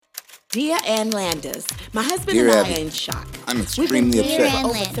Dear Ann Landis, my husband Dear and I Abby, are in shock. I'm extremely upset. For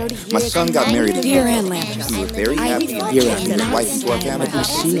over 30 years. My son got married in Dear April. Ann Landis. He was very happy and Dear taking his Abby. wife into our family. Have you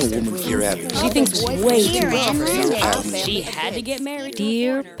seen a woman? Dear Abby. She thinks way too much of Dear herself. Abby. She had to get married.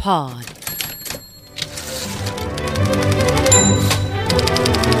 Dear Pod.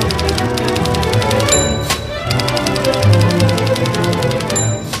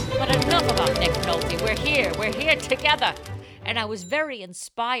 But enough about Nick Nolte. We're here together. And I was very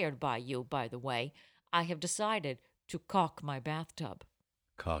inspired by you, by the way. I have decided to caulk my bathtub.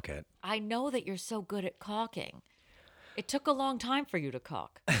 Caulk it. I know that you're so good at caulking. It took a long time for you to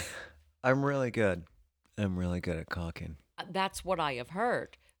caulk. I'm really good. I'm really good at caulking. That's what I have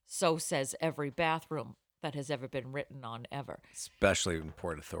heard. So says every bathroom that has ever been written on ever. Especially in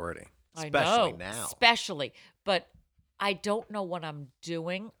Port Authority. I Especially know, now. Especially. But I don't know what I'm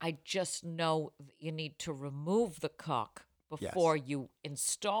doing. I just know that you need to remove the caulk before you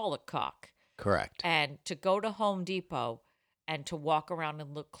install a caulk. Correct. And to go to Home Depot and to walk around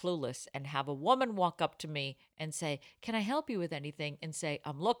and look clueless and have a woman walk up to me and say, "Can I help you with anything?" and say,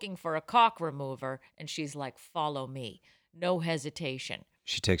 "I'm looking for a caulk remover." And she's like, "Follow me." No hesitation.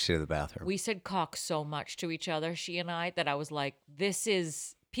 She takes you to the bathroom. We said caulk so much to each other, she and I, that I was like, this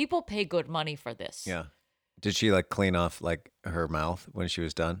is, people pay good money for this. Yeah. Did she like clean off like her mouth when she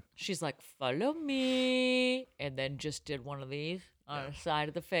was done? She's like, "Follow me." And then just did one of these on the side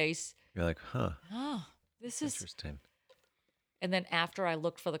of the face. You're like, huh, Oh, this is. interesting. And then after I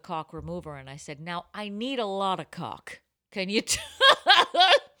looked for the caulk remover and I said, "Now I need a lot of caulk. Can you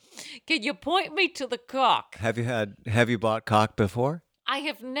can you point me to the caulk?" Have you bought caulk before? I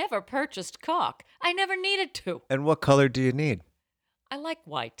have never purchased caulk. I never needed to. And what color do you need? I like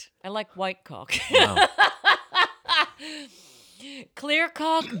white. I like white caulk. Wow. Clear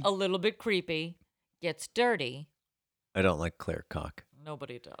caulk, a little bit creepy. Gets dirty. I don't like clear caulk.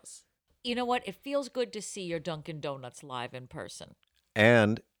 Nobody does. You know what? It feels good to see your Dunkin' Donuts live in person.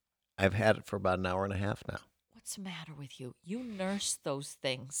 And I've had it for about an hour and a half now. What's the matter with you? You nurse those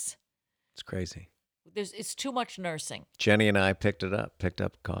things. It's crazy. It's too much nursing. Jenny and I picked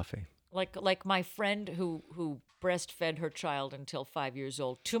up coffee. Like my friend who breastfed her child until 5 years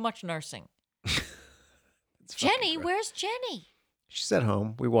old. Too much nursing. It's fucking Jenny, gross. where's Jenny? She's at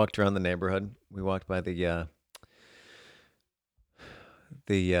home. We walked around the neighborhood. We walked by the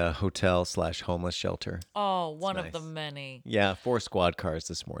hotel/homeless shelter. Oh, one of nice. the many. Yeah, 4 squad cars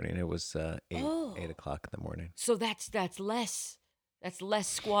this morning. It was 8 Oh. o'clock in the morning. So that's less. That's less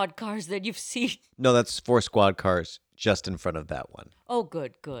squad cars than you've seen. No, that's 4 squad cars just in front of that one. Oh,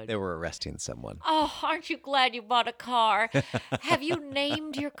 good. They were arresting someone. Oh, aren't you glad you bought a car? Have you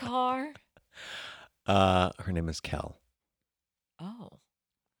named your car? Her name is Kel. Oh,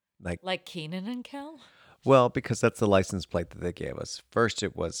 Like, like Keenan and Kel? well, because that's the license plate that they gave us. First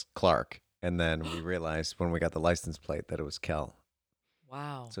it was Clark, and then we realized when we got the license plate that it was Kel.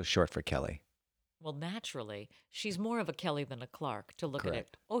 Wow. So short for Kelly. Well, naturally, she's more of a Kelly than a Clark to look at it.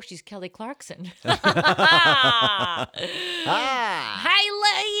 Correct. Oh, she's Kelly Clarkson. Ah.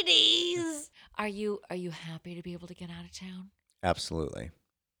 Hi, ladies. Are you happy to be able to get out of town? Absolutely.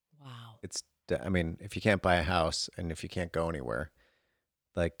 Wow. I mean, if you can't buy a house and if you can't go anywhere,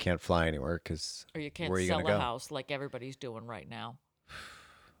 like can't fly anywhere because Or you can't where are you sell gonna a go? house like everybody's doing right now.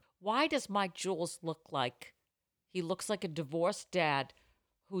 Why does Mike Jules look like he looks like a divorced dad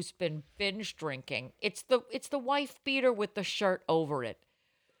who's been binge drinking? It's the wife beater with the shirt over it.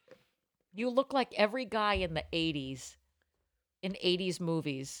 You look like every guy in the 80s, in 80s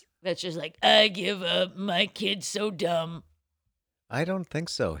movies, that's just like, "I give up, my kid's so dumb." I don't think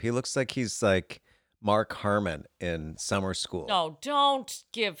so. He looks like he's like Mark Harmon in Summer School. No, don't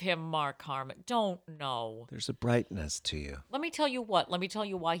give him Mark Harmon. Don't, no. There's a brightness to you. Let me tell you what. Let me tell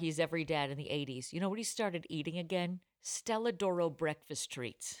you why he's every dad in the 80s. You know what he started eating again? Stella Doro breakfast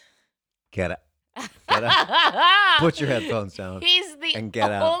treats. Get it. Get up. Put your headphones down. He's the and get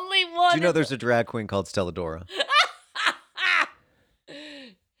out. only one. Do you know in there's a drag queen called Stella Dora?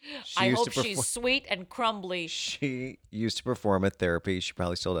 I used hope to she's sweet and crumbly. She used to perform at therapy. She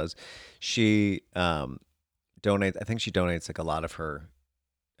probably still does. She donates. I think she donates like a lot of her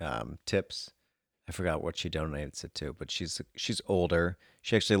tips. I forgot what she donates it to, but she's older.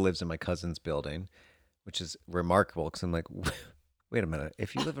 She actually lives in my cousin's building, which is remarkable because I'm like, wait a minute.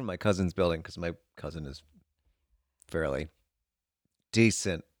 If you live in my cousin's building, because my cousin is fairly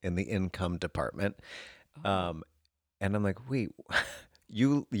decent in the income department, and I'm like, wait.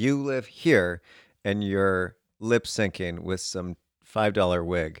 You live here, and you're lip syncing with some $5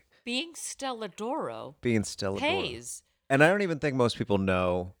 wig. Being Stella Doro Being Stella Dora. pays. And I don't even think most people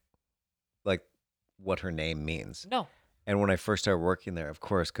know, like, what her name means. No. And when I first started working there, of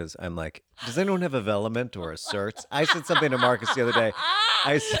course, because I'm like, does anyone have a Velemint or a Certs? I said something to Marcus the other day.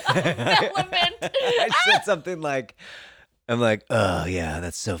 I Velemint. I said something like, I'm like, oh yeah,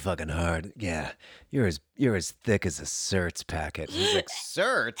 that's so fucking hard. Yeah, you're as thick as a Certs packet. He's like,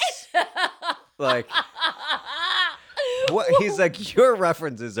 Certs? Like, what? He's like, your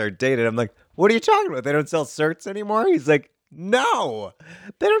references are dated. I'm like, what are you talking about? They don't sell Certs anymore? He's like, no,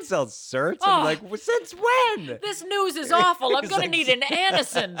 they don't sell Certs. I'm like, well, since when? This news is awful. I'm He's going like- to need an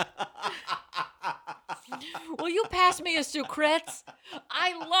Anison. Will you pass me a Sucrets?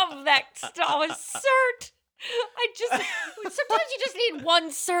 I love that stuff. A Cert. Sometimes you just need one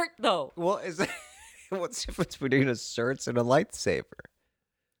Cert, though. Well, what's the difference between a Certs and a Lifesaver?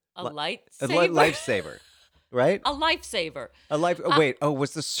 A lightsaber? A Lifesaver, right? A lifesaver. A life. Oh, wait. Oh,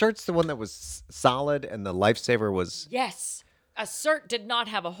 was the Certs the one that was solid, and the Lifesaver was? Yes. A Cert did not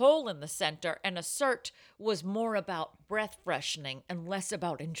have a hole in the center, and a Cert was more about breath freshening and less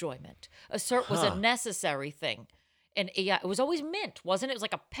about enjoyment. A Cert was a necessary thing. And yeah, it was always mint, wasn't it? It was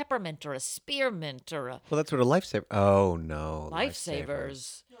like a peppermint or a spearmint or a Well, that's what a Lifesaver. Oh no,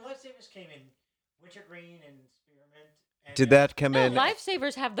 lifesavers. No, Lifesavers came in wintergreen and spearmint. And Did then that come No, in?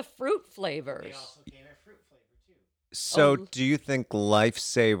 lifesavers have the fruit They flavors. also came in fruit flavor too. So, Oh. do you think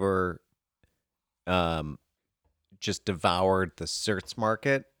Lifesaver, just devoured the Certs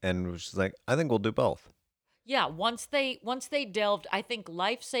market and was just like, I think we'll do both? Yeah, once they delved, I think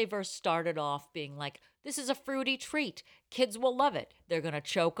Lifesavers started off being like, this is a fruity treat. Kids will love it. They're going to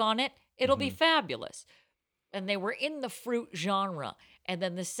choke on it. It'll be fabulous. And they were in the fruit genre. And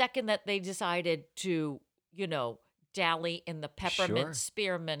then the second that they decided to, dally in the peppermint, Sure.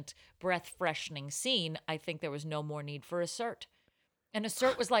 spearmint, breath freshening scene, I think there was no more need for a Cert. And a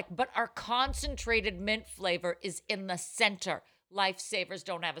Cert was like, but our concentrated mint flavor is in the center. Lifesavers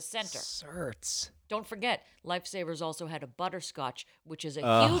don't have a center. Certs. Don't forget, Lifesavers also had a butterscotch, which is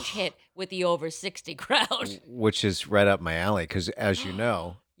a huge hit with the over 60 crowd. Which is right up my alley because, as you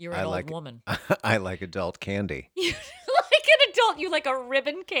know, You're I an old like woman. I like adult candy. You like an adult, you like a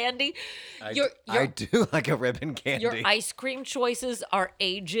ribbon candy. I do like a ribbon candy. Your ice cream choices are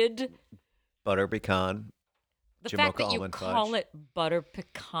aged. Butter pecan. The Jamocha fact that you almond call fudge. it butter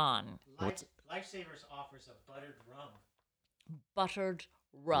pecan, Lifesavers offers a buttered rum. buttered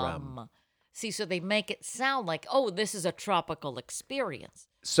rum. See, so they make it sound like, oh, this is a tropical experience.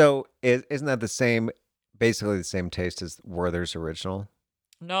 So isn't that basically the same taste as Werther's original?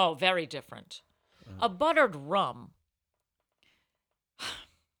 No, very different. A buttered rum.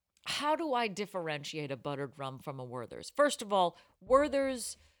 How do I differentiate a buttered rum from a Werther's? First of all,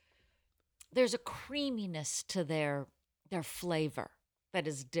 Werther's, there's a creaminess to their flavor that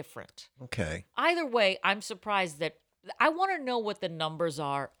is different. Okay. Either way, I'm surprised that I want to know what the numbers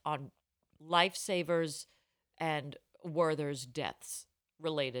are on Lifesavers and Werther's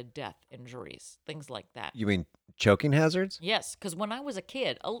related death injuries, things like that. You mean choking hazards? Yes, because when I was a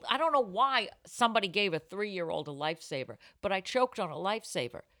kid, I don't know why somebody gave a 3-year-old a Lifesaver, but I choked on a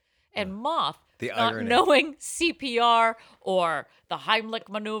Lifesaver. And Moth, The not irony. knowing CPR or the Heimlich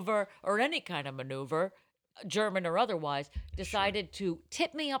maneuver or any kind of maneuver, German or otherwise, decided to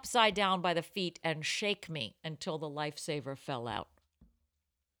tip me upside down by the feet and shake me until the Lifesaver fell out.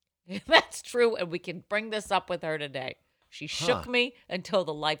 That's true, and we can bring this up with her today. She shook me until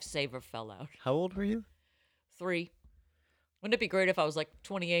the Lifesaver fell out. How old were you? 3. Wouldn't it be great if I was like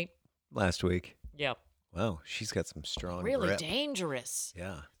 28? Last week. Yeah. Wow, she's got some strong Really grip. dangerous.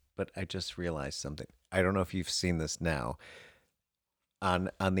 Yeah, but I just realized something. I don't know if you've seen this now.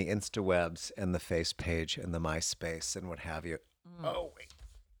 On the InstaWebs and the Face page and the MySpace and what have you. Oh wait.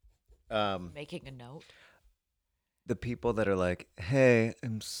 Making a note. The people that are like, "Hey,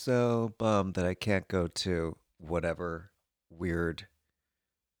 I'm so bummed that I can't go to whatever weird,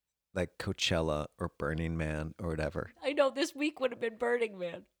 like Coachella or Burning Man or whatever." I know this week would have been Burning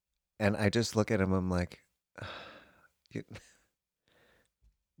Man. And I just look at him. I'm like,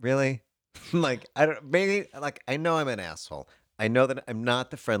 really? Like, I don't. Maybe like I know I'm an asshole. I know that I'm not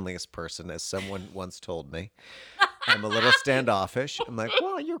the friendliest person, as someone once told me. I'm a little standoffish. I'm like,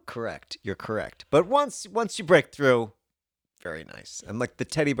 well, you're correct. You're correct. But once you break through, very nice. I'm like the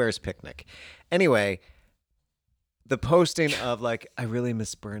teddy bear's picnic. Anyway, the posting of like, I really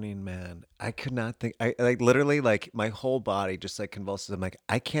miss Burning Man. I could not think. I like literally like my whole body just like convulses. I'm like,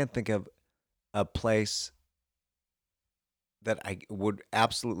 I can't think of a place that I would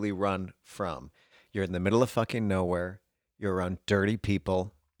absolutely run from. You're in the middle of fucking nowhere. You're around dirty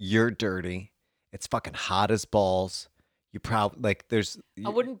people. You're dirty. It's fucking hot as balls. you probably like there's I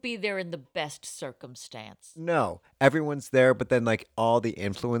wouldn't be there in the best circumstance. no, everyone's there, but then like all the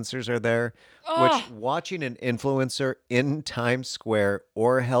influencers are there, which watching an influencer in Times Square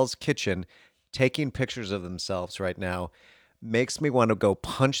or Hell's Kitchen taking pictures of themselves right now makes me want to go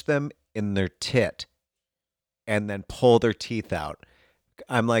punch them in their tit and then pull their teeth out.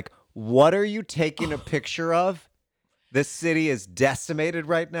 I'm like, what are you taking a picture of? This city is decimated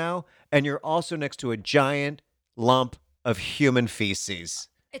right now, and you're also next to a giant lump of human feces.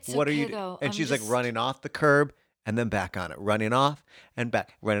 It's What okay, are you? though. And I'm she's just- like running off the curb and then back on it, running off and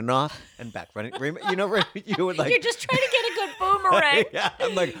back, running off and back, running. You know, you would like. You're just trying to get a good boomerang. Yeah,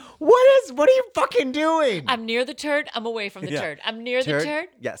 I'm like, what are you fucking doing? I'm near the turd. I'm away from the Yeah. turd. I'm near the turd.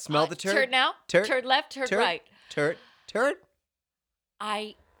 Yeah, smell the turd. Turd now. Turd. Turd left. Turd right. Turd.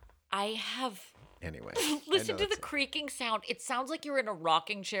 I have Anyway, listen to the creaking sound. It sounds like you're in a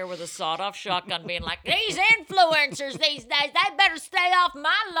rocking chair with a sawed-off shotgun, being like, "These influencers these days, they better stay off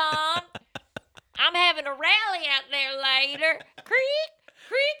my lawn. I'm having a rally out there later." Creak,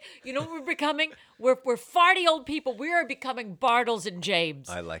 creak. You know what we're becoming? We're farty old people. We are becoming Bartles and James.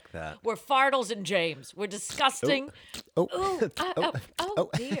 I like that. We're Fartles and James. We're disgusting. Oh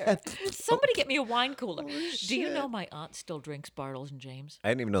dear. Somebody get me a wine cooler. Do you know my aunt still drinks Bartles and James? I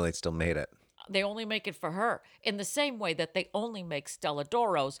didn't even know they still made it. They only make it for her in the same way that they only make Stella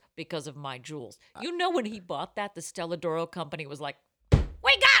Doros because of my jewels. You know, when he bought that, the Stella Doro company was like, "We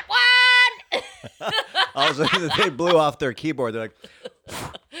got one!" Also, they blew off their keyboard. They're like,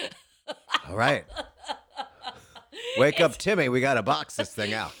 all right. Wake up, Timmy. We got to box this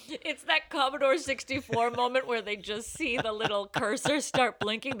thing out. It's that Commodore 64 moment where they just see the little cursor start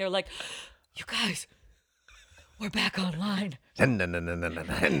blinking. They're like, "You guys, we're back online." And then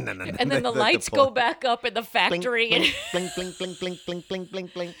the lights go back up in the factory. And Blink, blink, blink, blink, blink, blink,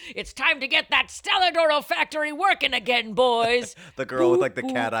 blink, blink. it's time to get that Stella Doro factory working again, boys. The girl with like the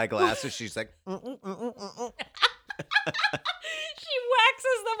cat eye glasses, she's like, She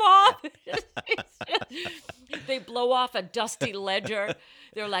waxes them off. They blow off a dusty ledger.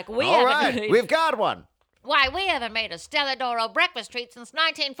 They're like, all right, we've got one. Why, we haven't made a Stella Doro breakfast treat since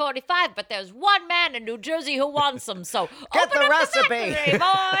 1945, but there's one man in New Jersey who wants them, so Get open the up recipe. The factory,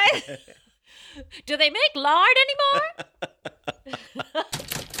 boys. Do they make lard anymore?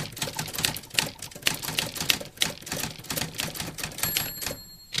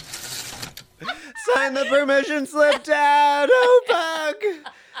 Sign the permission slip, Dad. Oh, fuck.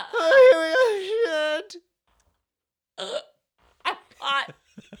 Oh, here we go. Shit. I'm hot.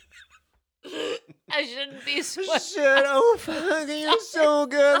 I shouldn't be sweating. Shit. Oh, fuck. You're so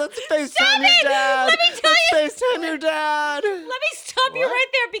good. Let's FaceTime your it. dad. Let me tell Let's FaceTime your dad. Let me stop you What? right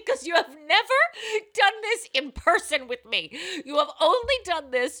there because you have never done this in person with me. You have only done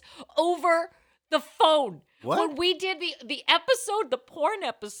this over the phone. What? When we did the episode, the porn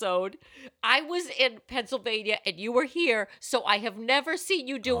episode, I was in Pennsylvania and you were here, so I have never seen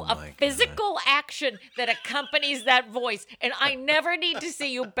you do a my physical action that accompanies that voice. And I never need to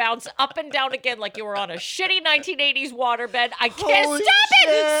see you bounce up and down again like you were on a shitty 1980s waterbed. I can't Holy stop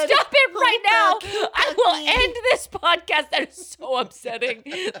it! shit. Stop it right now! fucking I will end this podcast. That is so upsetting.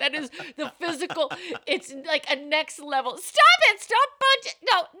 That is the physical. It's like a next level. Stop it! Stop punching!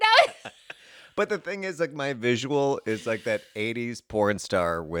 No. But the thing is, like, my visual is like that 80s porn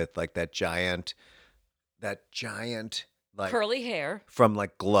star with like that giant, like Curly hair. from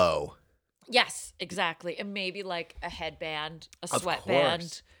like Glow. Yes, exactly. And maybe like a headband, a Of sweatband,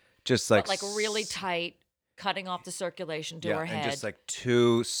 course. Just but like like really tight, cutting off the circulation to her and head. just like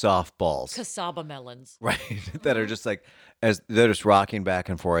two softballs, Cassava melons. right? That are just like as they're just rocking back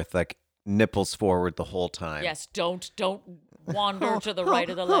and forth, like nipples forward the whole time. Yes, don't wander to the right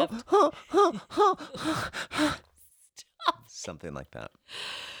or the left. Something like that.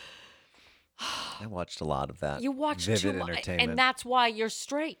 I watched a lot of that. You watch Vivid too much, entertainment. and that's why you're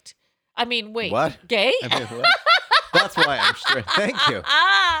straight. I mean, wait, What? gay? I mean, what? That's why I'm straight. Thank you.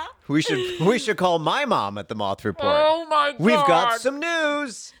 Ah! We should call my mom at the Moth Report. Oh my god! We've got some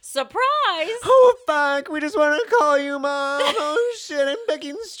news. surprise. Oh fuck! We just want to call you, Mom. Oh shit! I'm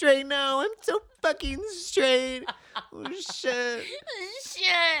fucking straight now. I'm so fucking straight. Oh shit!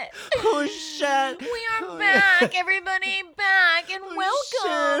 Shit. Oh shit! We are Oh, back, everybody, back, and Oh, welcome.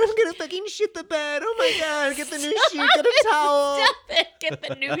 shit. I'm gonna fucking shit the bed. Oh my god! Get the new sheet. Get a towel. Stop it. Get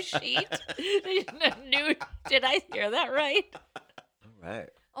the new sheet. The new. Did I hear that right? All right.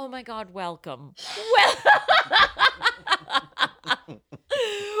 Oh my God! Welcome.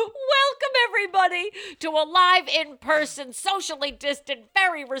 Welcome everybody to a live, in-person, socially distant,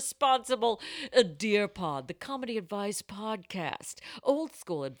 very responsible Dear Pod, the comedy advice podcast. Old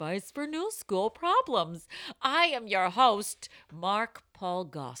school advice for new school problems. I am your host, Mark Paul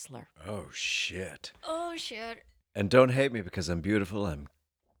Gosselaar. Oh, shit. Oh, shit. And don't hate me because I'm beautiful. I'm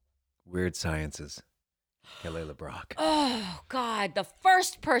Weird Sciences. Kelly LeBrock. Oh, God, the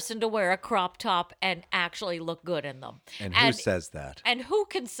first person to wear a crop top and actually look good in them. And who says that? And who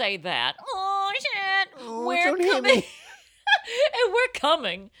can say that? Oh, shit. Oh, we're don't hit coming. me. And we're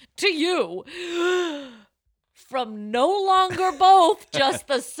coming to you from no longer both just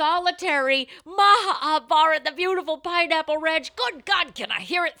the solitary Mahabharat, the beautiful Pineapple Ranch. Good God, can I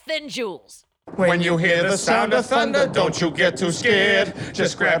hear it, Thin Jules? When you hear the sound of thunder, don't you get too scared.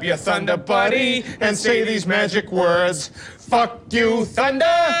 Just grab your thunder buddy and say these magic words. Fuck you, thunder,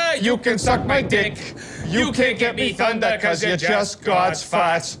 you can suck my dick. You can't get me thunder, cause you're just God's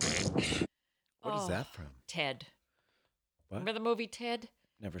farts. What is that from? Ted. What? Remember the movie Ted?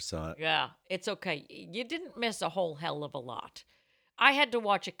 Never saw it. Yeah, it's okay. You didn't miss a whole hell of a lot. I had to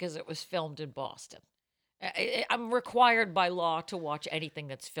watch it because it was filmed in Boston. I'm required by law to watch anything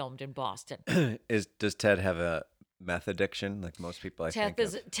that's filmed in Boston. Does Ted have a meth addiction like most people? Ted think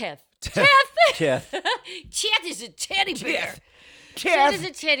is of? Ted. Ted. Ted is a teddy bear. Ted is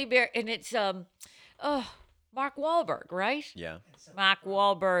a teddy bear, and it's Mark Wahlberg, right? Yeah. Mark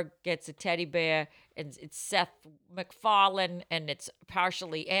Wahlberg gets a teddy bear, and it's Seth MacFarlane, and it's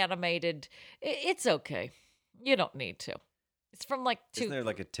partially animated. It's okay. You don't need to. It's from like two. Isn't there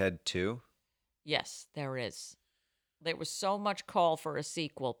like a Ted 2? Yes, there is. There was so much call for a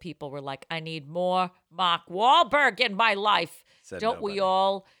sequel. People were like, I need more Mark Wahlberg in my life. Said Don't we nobody.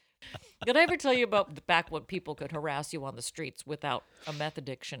 all? Did I ever tell you about back when people could harass you on the streets without a meth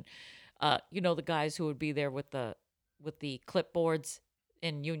addiction? You know, the guys who would be there with the clipboards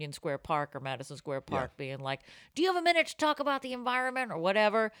in Union Square Park or Madison Square Park being like, do you have a minute to talk about the environment or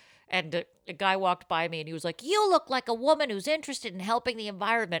whatever? And a guy walked by me and he was like, you look like a woman who's interested in helping the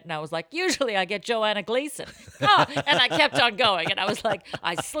environment. And I was like, usually I get Joanna Gleason. Oh, and I kept on going. And I was like,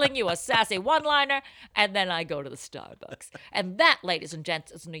 I sling you a sassy one-liner and then I go to the Starbucks. And that, ladies and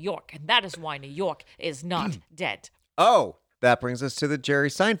gents, is New York. And that is why New York is not dead. Oh, that brings us to the Jerry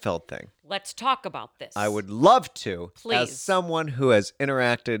Seinfeld thing. Let's talk about this. I would love to, Please. as someone who has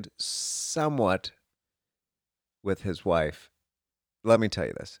interacted somewhat with his wife. Let me tell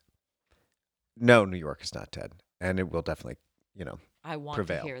you this. No, New York is not dead, and it will definitely, I want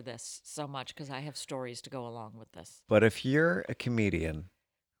prevail. to hear this so much because I have stories to go along with this. But if you're a comedian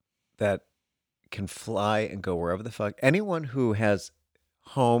that can fly and go wherever the fuck, anyone who has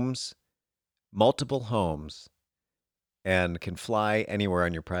homes, multiple homes, and can fly anywhere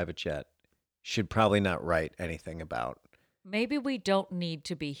on your private jet should probably not write anything about. Maybe we don't need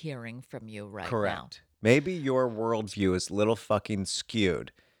to be hearing from you right now. Correct. Maybe your worldview is a little fucking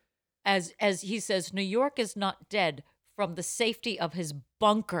skewed. As he says, New York is not dead from the safety of his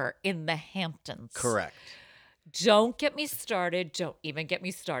bunker in the Hamptons. Correct. Don't get me started. Don't even get me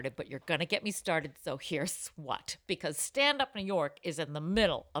started, but you're going to get me started. So here's what. Because Stand Up New York is in the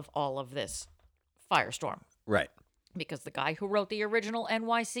middle of all of this firestorm. Right. Because the guy who wrote the original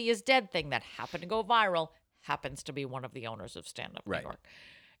NYC is Dead thing that happened to go viral happens to be one of the owners of Stand Up New Right. York.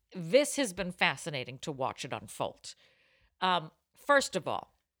 This has been fascinating to watch it unfold. First of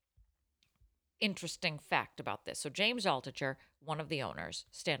all, interesting fact about this. So James Altucher, one of the owners,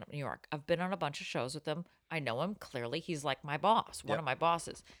 Stand Up New York. I've been on a bunch of shows with him. I know him clearly. He's like my boss, one of my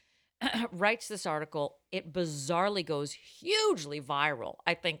bosses. Writes this article. It bizarrely goes hugely viral.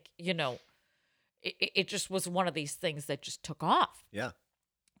 I think, it just was one of these things that just took off. Yeah.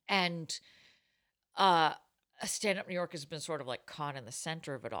 And Stand Up New York has been sort of like caught in the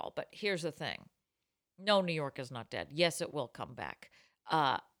center of it all. But here's the thing. No, New York is not dead. Yes, it will come back.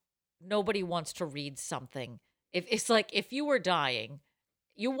 Nobody wants to read something. If you were dying,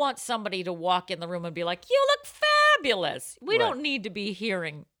 you want somebody to walk in the room and be like, you look fabulous. We Right. don't need to be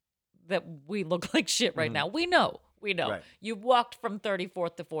hearing that we look like shit right now. We know. Right. You've walked from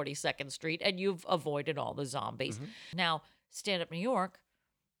 34th to 42nd Street and you've avoided all the zombies. Now, Stand Up New York,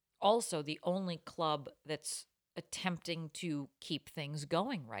 also the only club that's attempting to keep things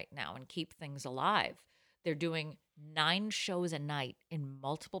going right now and keep things alive. They're doing 9 shows a night in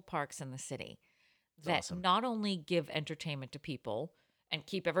multiple parks in the city that awesome. not only give entertainment to people and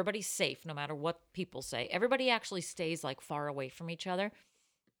keep everybody safe no matter what people say. Everybody actually stays like far away from each other.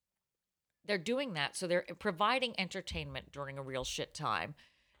 They're doing that. So they're providing entertainment during a real shit time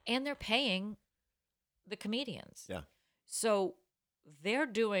and they're paying the comedians. Yeah. So they're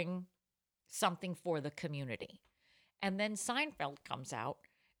doing something for the community. And then Seinfeld comes out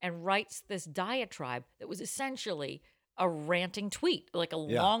and writes this diatribe that was essentially a ranting tweet, like a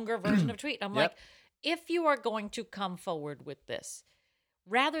Yeah. longer version of a tweet. I'm Yep. like, if you are going to come forward with this,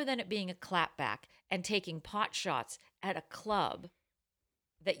 rather than it being a clapback and taking pot shots at a club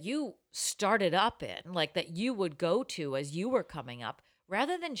that you started up in, like that you would go to as you were coming up,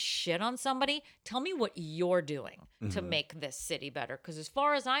 rather than shit on somebody, tell me what you're doing to make this city better. Because as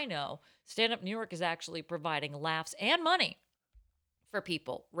far as I know, Stand Up New York is actually providing laughs and money for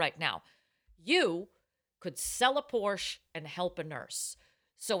people right now. You could sell a Porsche and help a nurse.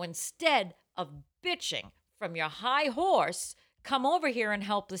 So instead of bitching from your high horse, come over here and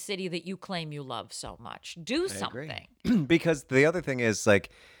help the city that you claim you love so much. Do I agree. something. Because the other thing is, like,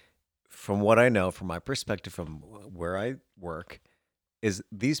 from what I know, from my perspective, from where I work, is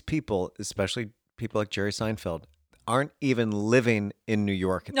these people, especially people like Jerry Seinfeld, aren't even living in New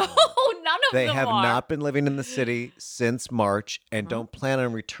York at the No, moment. none of They them have are. not been living in the city since March and don't plan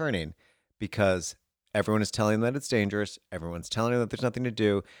on returning because everyone is telling them that it's dangerous. Everyone's telling them that there's nothing to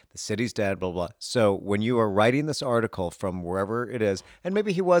do. The city's dead, blah, blah. So when you are writing this article from wherever it is, and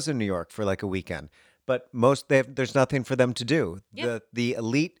maybe he was in New York for like a weekend, but there's nothing for them to do. Yeah. The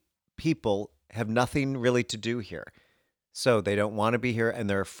elite people have nothing really to do here. So they don't want to be here and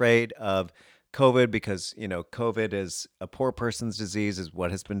they're afraid of COVID because, COVID is a poor person's disease is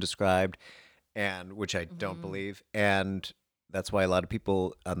what has been described, and which I don't believe. And that's why a lot of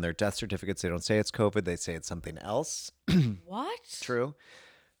people on their death certificates, they don't say it's COVID, they say it's something else. What? True.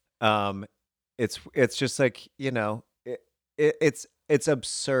 It's just like, it's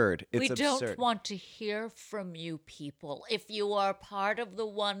absurd. It's We absurd. don't want to hear from you people. If you are part of the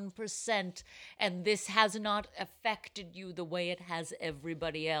 1% and this has not affected you the way it has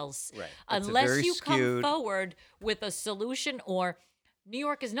everybody else, Right. It's a unless very you come skewed- forward with a solution or New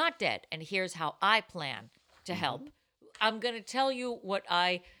York is not dead and here's how I plan to help. I'm going to tell you what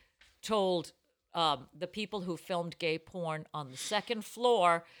I told the people who filmed gay porn on the second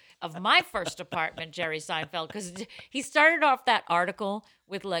floor of my first apartment, Jerry Seinfeld, because he started off that article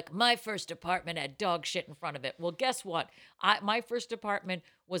with like, my first apartment had dog shit in front of it. Well, guess what? My first apartment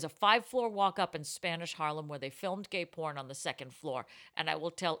was a 5-floor walk up in Spanish Harlem where they filmed gay porn on the second floor. And I will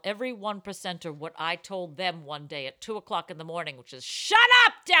tell every 1%er what I told them one day at 2:00 in the morning, which is, shut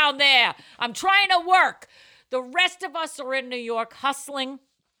up down there. I'm trying to work. The rest of us are in New York hustling,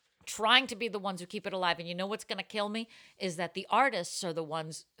 trying to be the ones who keep it alive. And you know what's going to kill me is that the artists are the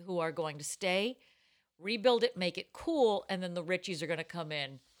ones who are going to stay, rebuild it, make it cool, and then the richies are going to come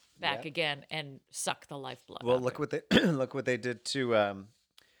in back again and suck the lifeblood. Well, out look of it. what they look what they did to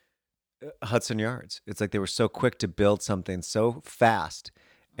Hudson Yards. It's like they were so quick to build something so fast,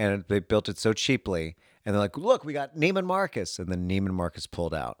 and they built it so cheaply. And they're like, "Look, we got Neiman Marcus," and then Neiman Marcus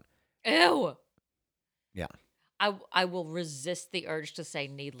pulled out. Ew. Yeah, I will resist the urge to say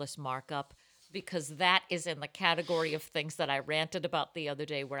needless markup because that is in the category of things that I ranted about the other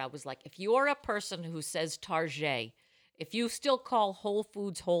day where I was like, if you're a person who says Target, if you still call Whole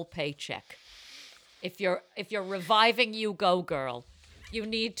Foods whole paycheck, if you're reviving You Go Girl, you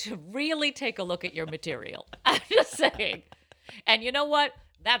need to really take a look at your material. I'm just saying. And you know what?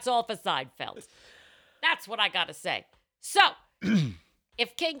 That's all for Seinfeld. That's what I got to say. So,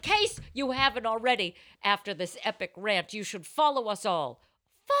 if in case you haven't already, after this epic rant, you should follow us all.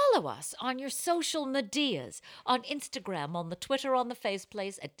 Follow us on your social medias, on Instagram, on the Twitter, on the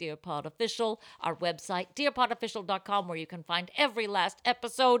Faceplace at DearPodOfficial, our website, DearPodOfficial.com, where you can find every last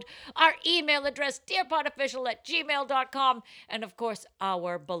episode, our email address, DearPodOfficial@gmail.com, and of course,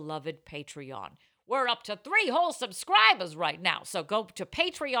 our beloved Patreon. We're up to 3 whole subscribers right now, so go to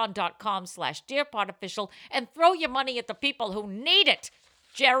patreon.com/DearPodOfficial and throw your money at the people who need it.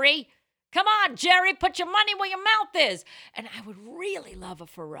 Jerry, come on, Jerry, put your money where your mouth is. And I would really love a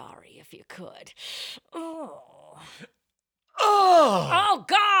Ferrari if you could. Oh,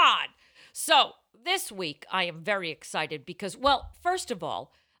 God. So this week I am very excited because, well, first of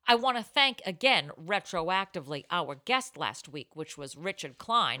all, I want to thank again retroactively our guest last week, which was Richard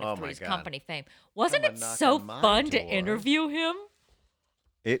Klein Oh, of my Three's God. Company fame. Wasn't Come it on, so knock on my fun to door. interview him?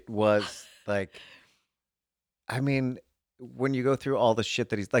 it was like, I mean, when you go through all the shit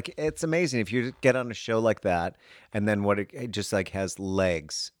that he's like, it's amazing if you get on a show like that, and then it just like has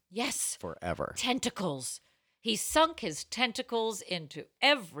legs Yes. forever. Tentacles. He sunk his tentacles into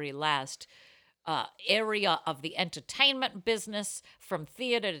every last area of the entertainment business, from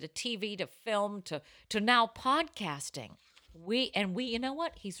theater to TV to film to now podcasting. We you know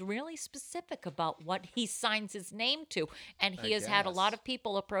what? He's really specific about what he signs his name to, and he has had a lot guess. of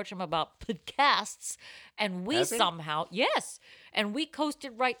people approach him about podcasts, and we Has he? somehow, yes, and we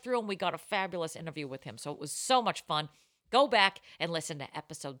coasted right through, and we got a fabulous interview with him. So it was so much fun. Go back and listen to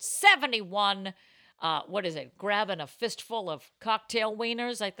episode 71. What is it? Grabbing a fistful of cocktail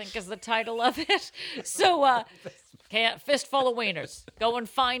wieners, I think is the title of it. So, fistful of wieners. Go and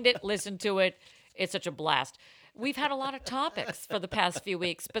find it, listen to it. It's such a blast. We've had a lot of topics for the past few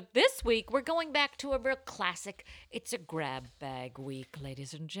weeks, but this week we're going back to a real classic. It's a grab bag week,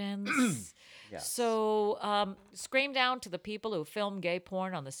 ladies and gents. So scream down to the people who film gay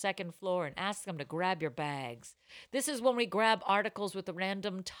porn on the second floor and ask them to grab your bags. This is when we grab articles with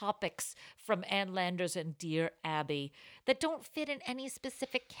random topics from Ann Landers and Dear Abby that don't fit in any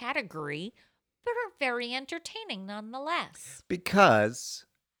specific category, but are very entertaining nonetheless. Because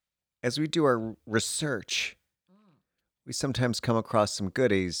as we do our research, we sometimes come across some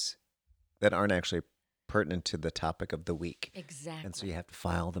goodies that aren't actually pertinent to the topic of the week. Exactly. And so you have to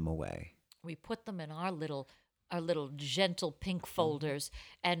file them away. We put them in our little gentle pink folders,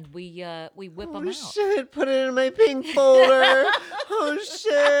 and we whip them out. Shit, put it in my pink folder. Oh,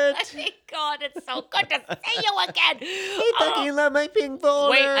 shit. Thank God, it's so good to see you again. I fucking love my pink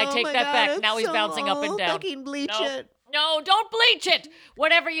folder. Wait, I Oh take my that God, back. it's Now he's bouncing up and so down. Fucking bleach No. it. No, don't bleach it.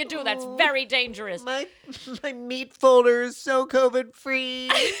 Whatever you do, that's very dangerous. My meat folder is so COVID free.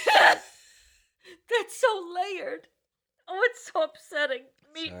 That's so layered. Oh, it's so upsetting.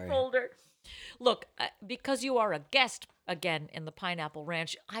 Meat Sorry. folder. Look, because you are a guest again in the Pineapple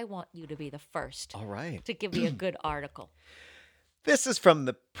Ranch, I want you to be the first All right. to give me a good article. This is from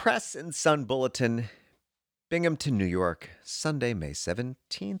the Press and Sun Bulletin, Binghamton, New York, Sunday, May 17th,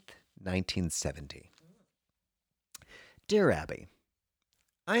 1970. Dear Abby,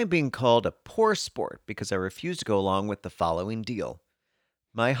 I am being called a poor sport because I refuse to go along with the following deal.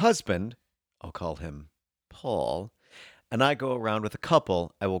 My husband, I'll call him Paul, and I go around with a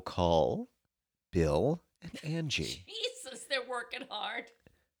couple I will call Bill and Angie. Jesus, they're working hard.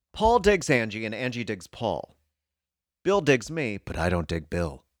 Paul digs Angie and Angie digs Paul. Bill digs me, but I don't dig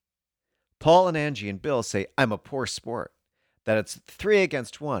Bill. Paul and Angie and Bill say I'm a poor sport, that it's 3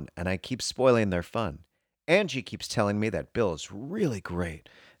 against 1, and I keep spoiling their fun. Angie keeps telling me that Bill is really great,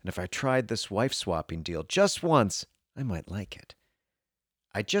 and if I tried this wife-swapping deal just once, I might like it.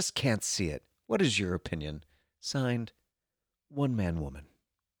 I just can't see it. What is your opinion? Signed, One Man Woman.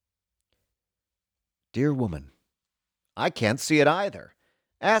 Dear woman, I can't see it either.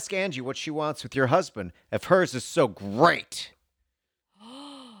 Ask Angie what she wants with your husband if hers is so great.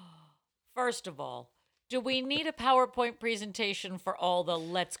 First of all, do we need a PowerPoint presentation for all the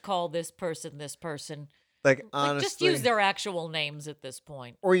let's call this person this person? Like, honestly. Just use their actual names at this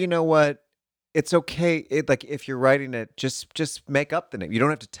point. Or you know what? It's okay. Like, if you're writing it, just make up the name. You don't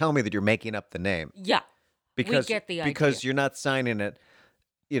have to tell me that you're making up the name. Yeah. Because, we get the because idea. you're not signing it,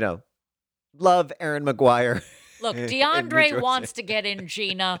 love Aaron McGuire. Look, in New DeAndre Jersey. wants to get in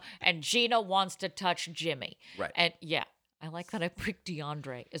Gina, and Gina wants to touch Jimmy. Right. And yeah, I like that I picked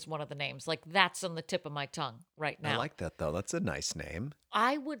DeAndre as one of the names. Like, that's on the tip of my tongue right now. I like that, though. That's a nice name.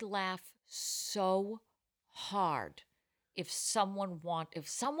 I would laugh so hard if someone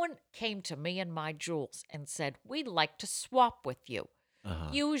came to me and my Jules and said, we'd like to swap with you. Uh-huh.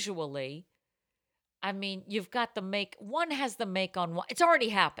 Usually, I mean, you've got the make. One has the make on one. It's already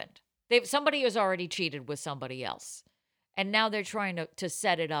happened. Somebody has already cheated with somebody else. And now they're trying to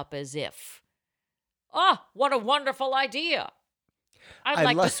set it up as if. Ah, what a wonderful idea. I'd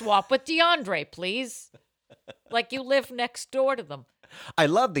like to swap with DeAndre, please. Like you live next door to them. I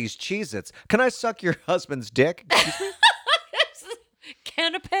love these Cheez-Its. Can I suck your husband's dick? Excuse me?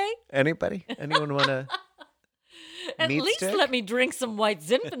 Canapé? Anybody? Anyone want to At meat least stick? let me drink some white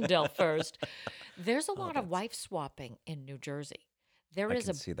Zinfandel first. There's a lot of wife swapping in New Jersey. There I is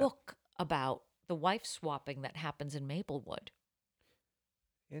can a see that. book about the wife swapping that happens in Maplewood.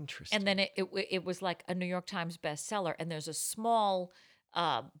 Interesting. And then it was like a New York Times bestseller. And there's a small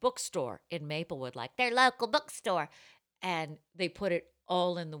bookstore in Maplewood, like their local bookstore. And they put it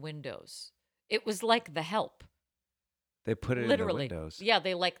all in the windows. It was like The Help. They put it Literally. in the windows. Yeah,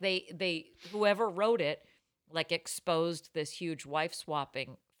 they whoever wrote it like exposed this huge wife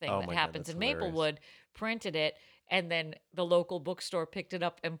swapping thing Oh that my God, happens that's in hilarious. Maplewood, printed it, and then the local bookstore picked it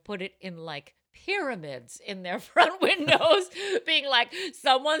up and put it in like pyramids in their front windows, being like,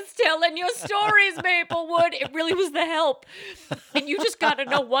 someone's telling your stories, Maplewood. It really was The Help. And you just got to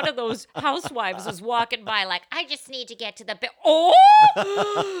know one of those housewives was walking by like, I just need to get to the... Oh!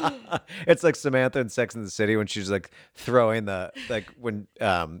 It's like Samantha in Sex and the City when she's like throwing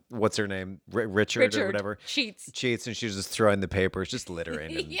what's her name? Richard or whatever. Cheats and she's just throwing the papers, just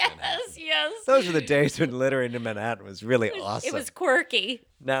littering. in Yes, Manhattan. yes. Those were the days when littering in Manhattan was really awesome. It was quirky.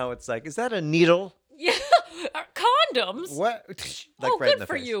 Now it's like, is that a needle? Yeah. Condoms? What? Oh, right in good the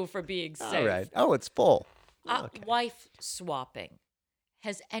for face. you for being safe. All right. Oh, it's full. Okay. Wife swapping.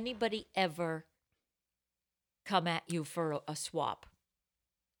 Has anybody ever come at you for a swap?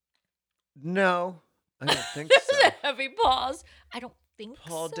 No, I don't think There's so. a heavy pause. I don't think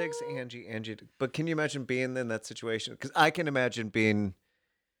Paul so. digs Angie. But can you imagine being in that situation? Because I can imagine being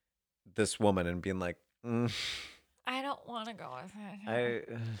this woman and being like, I don't want to go with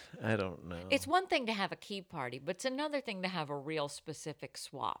it. I don't know. It's one thing to have a key party, but it's another thing to have a real specific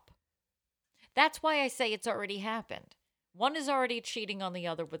swap. That's why I say it's already happened. One is already cheating on the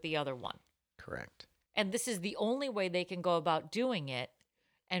other with the other one. Correct. And this is the only way they can go about doing it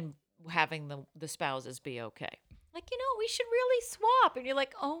and having the spouses be okay. Like, we should really swap. And you're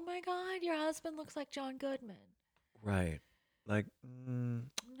like, oh my God, your husband looks like John Goodman. Right. Like,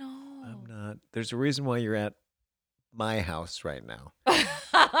 No. I'm not. There's a reason why you're at my house right now.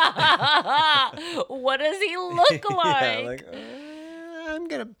 What does he look like?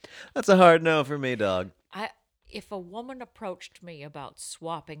 Yeah, that's a hard no for me, dog. If a woman approached me about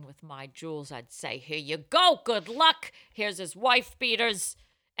swapping with my jewels, I'd say, here you go, good luck. Here's his wife beaters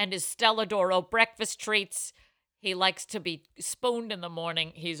and his Stella D'Oro breakfast treats. He likes to be spooned in the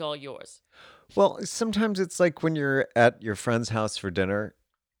morning. He's all yours. Well, sometimes it's like when you're at your friend's house for dinner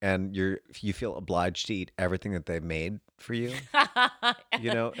and you feel obliged to eat everything that they've made for you. And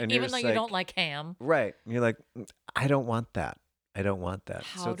you're Even just though you don't like ham. Right. And you're like, I don't want that. I don't want that.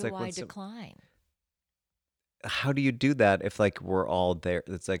 How so it's do like I decline? how do you do that if like we're all there?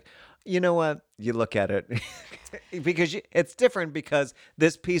 It's like, you know what? You look at it because it's different because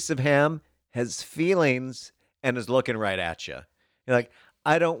this piece of ham has feelings and is looking right at you. You're like,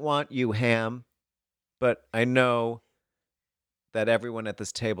 I don't want you, ham, but I know that everyone at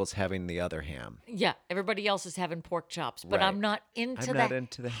this table is having the other ham. Yeah, everybody else is having pork chops, but Right. I'm not into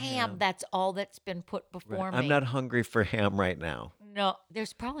the ham. That's all that's been put before Right. me. I'm not hungry for ham right now. No,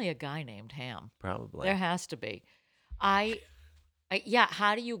 there's probably a guy named Ham. Probably. There has to be.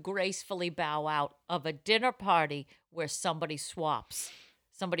 How do you gracefully bow out of a dinner party where somebody swaps?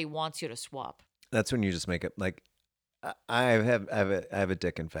 Somebody wants you to swap. That's when you just make it like, I have a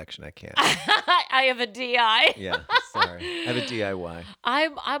dick infection. I can't. I have a DI. Yeah, sorry. I have a DIY.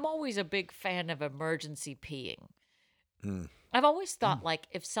 I'm always a big fan of emergency peeing. Mm. I've always thought like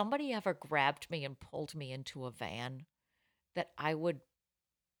if somebody ever grabbed me and pulled me into a van, that I would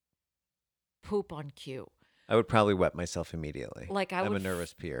poop on cue. I would probably wet myself immediately. Like I'm a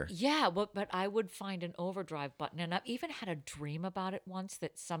nervous peer. Yeah, but I would find an overdrive button, and I've even had a dream about it once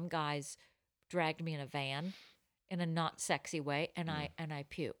that some guys dragged me in a van in a not sexy way, and I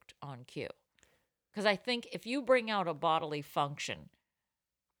puked on cue. Because I think if you bring out a bodily function,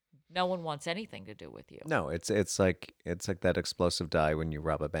 no one wants anything to do with you. No, it's like that explosive dye when you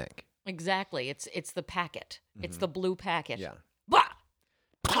rob a bank. Exactly. It's the packet. It's the blue packet. Yeah. Bah!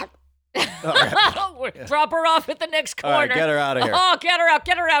 Drop her off at the next corner. All right, get her out of here. Oh, get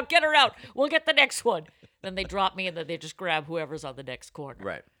her out. We'll get the next one. Then they drop me and then they just grab whoever's on the next corner.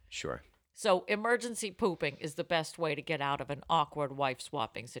 Right. Sure. So emergency pooping is the best way to get out of an awkward wife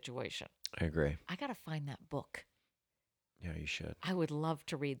swapping situation. I agree. I got to find that book. Yeah, you should. I would love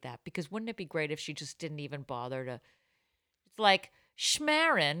to read that because wouldn't it be great if she just didn't even bother to... It's like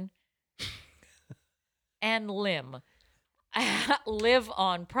Schmarin and Lim live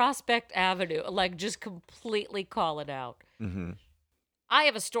on Prospect Avenue. Like, just completely call it out. Mm-hmm. I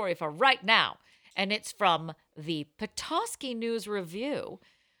have a story for right now, and it's from the Petoskey News Review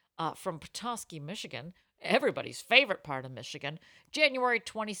from Petoskey, Michigan, everybody's favorite part of Michigan, January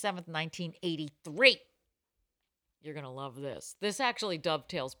 27th, 1983. You're going to love this. This actually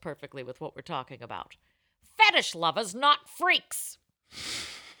dovetails perfectly with what we're talking about. Fetish lovers, not freaks.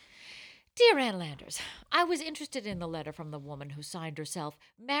 Dear Ann Landers, I was interested in the letter from the woman who signed herself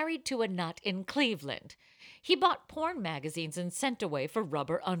married to a nut in Cleveland. He bought porn magazines and sent away for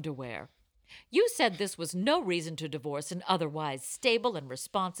rubber underwear. You said this was no reason to divorce an otherwise stable and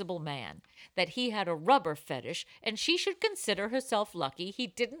responsible man, that he had a rubber fetish and she should consider herself lucky he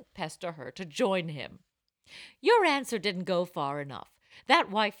didn't pester her to join him. Your answer didn't go far enough. That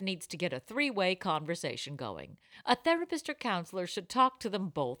wife needs to get a three-way conversation going. A therapist or counselor should talk to them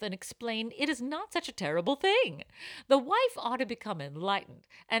both and explain it is not such a terrible thing. The wife ought to become enlightened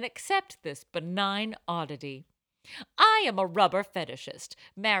and accept this benign oddity. I am a rubber fetishist,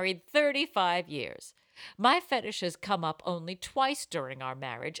 married 35 years. My fetish has come up only twice during our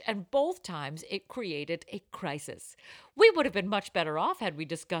marriage, and both times it created a crisis. We would have been much better off had we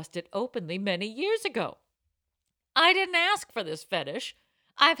discussed it openly many years ago. I didn't ask for this fetish.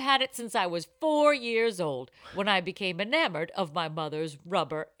 I've had it since I was 4 years old, when I became enamored of my mother's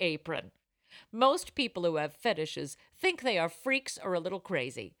rubber apron. Most people who have fetishes think they are freaks or a little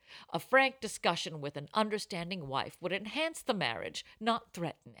crazy. A frank discussion with an understanding wife would enhance the marriage, not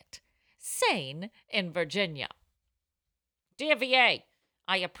threaten it. Sane in Virginia. Dear VA,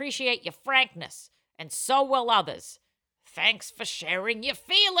 I appreciate your frankness, and so will others. Thanks for sharing your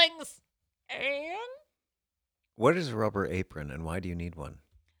feelings. And What is a rubber apron, and why do you need one?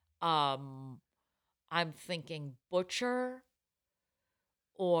 I'm thinking butcher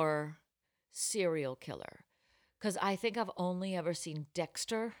or serial killer. Because I think I've only ever seen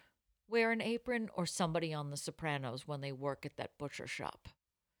Dexter wear an apron or somebody on The Sopranos when they work at that butcher shop.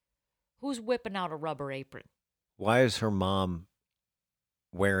 Who's whipping out a rubber apron? Why is her mom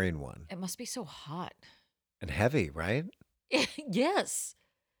wearing one? It must be so hot. And heavy, right? Yes.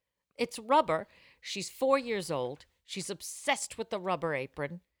 It's rubber. She's 4 years old. She's obsessed with the rubber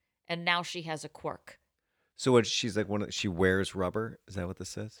apron. And now she has a quirk. So what? She's like she wears rubber. Is that what this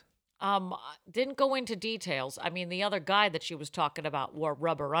says? Didn't go into details. I mean, the other guy that she was talking about wore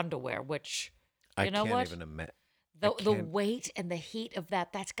rubber underwear, which, you know what? I can't even imagine. The weight and the heat of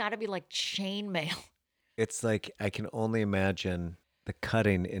that's got to be like chainmail. It's like I can only imagine the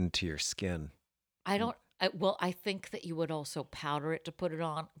cutting into your skin. I think that you would also powder it to put it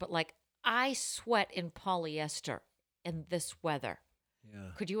on, but like I sweat in polyester in this weather.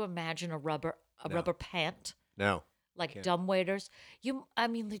 Yeah. Could you imagine a rubber pant? No. Like Can't. dumbwaiters?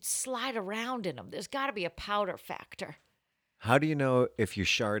 They'd slide around in them. There's got to be a powder factor. How do you know if you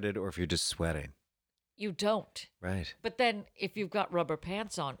sharded or if you're just sweating? You don't. Right. But then if you've got rubber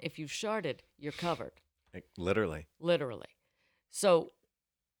pants on, if you've sharded, you're covered. Like, literally. Literally. So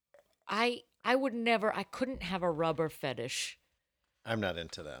I couldn't have a rubber fetish I'm not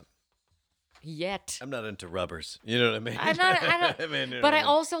into that. yet. I'm not into rubbers. You know what I mean? I don't. I mean, you know But what I mean?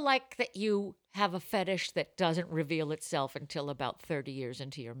 also like that you have a fetish that doesn't reveal itself until about 30 years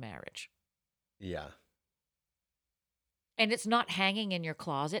into your marriage. Yeah. And it's not hanging in your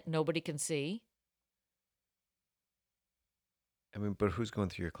closet. Nobody can see. I mean, but who's going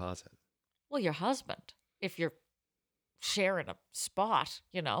through your closet? Well, your husband. If you're sharing a spot,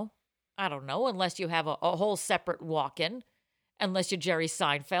 I don't know, unless you have a whole separate walk-in, unless you're Jerry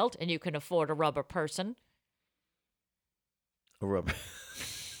Seinfeld and you can afford a rubber person. A rubber.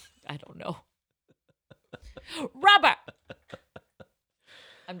 I don't know. Rubber!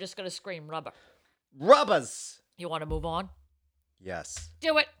 I'm just going to scream rubber. Rubbers. You want to move on? Yes.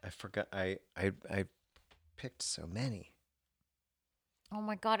 Do it. I forgot. I picked so many. Oh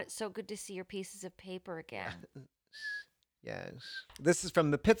my God, it's so good to see your pieces of paper again. Yes. This is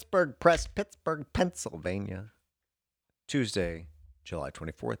from the Pittsburgh Press, Pittsburgh, Pennsylvania. Tuesday, July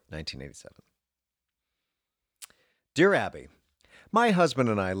 24th, 1987. Dear Abby, my husband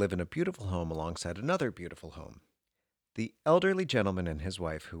and I live in a beautiful home alongside another beautiful home. The elderly gentleman and his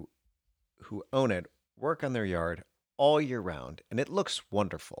wife who own it work on their yard all year round, and it looks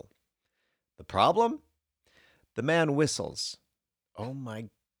wonderful. The problem? The man whistles. Oh my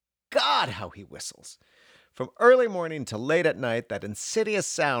God, how he whistles. From early morning to late at night, that insidious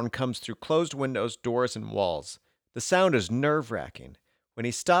sound comes through closed windows, doors, and walls. The sound is nerve-wracking. When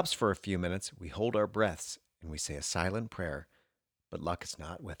he stops for a few minutes, we hold our breaths and we say a silent prayer. But luck is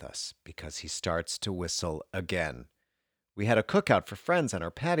not with us because he starts to whistle again. We had a cookout for friends on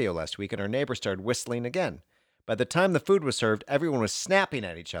our patio last week and our neighbor started whistling again. By the time the food was served, everyone was snapping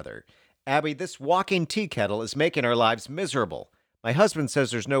at each other. Abby, this walking tea kettle is making our lives miserable. My husband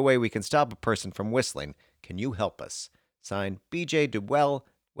says there's no way we can stop a person from whistling. Can you help us? Signed, B.J. Duell,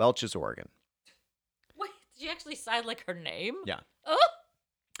 Welch's, Oregon. Wait, did you actually sign like her name? Yeah. Oh!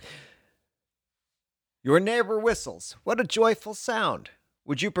 Your neighbor whistles. What a joyful sound.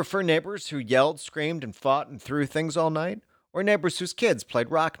 Would you prefer neighbors who yelled, screamed, and fought and threw things all night? Or neighbors whose kids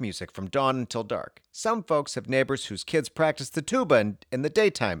played rock music from dawn until dark? Some folks have neighbors whose kids practice the tuba in the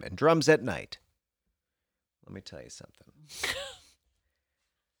daytime and drums at night. Let me tell you something.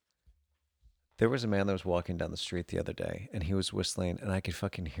 There was a man that was walking down the street the other day, and he was whistling, and I could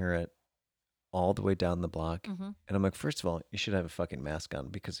fucking hear it all the way down the block. Mm-hmm. And I'm like, first of all, you should have a fucking mask on,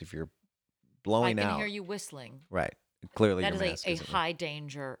 because if you're blowing I can out, hear you whistling. right? Clearly, That your is mask a isn't on. high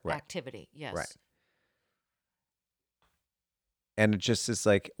danger Right. activity. Yes. Right. And it just is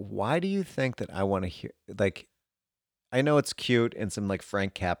like, why do you think that I want to hear? Like, I know it's cute in some like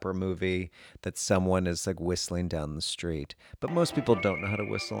Frank Capra movie that someone is like whistling down the street, but most people don't know how to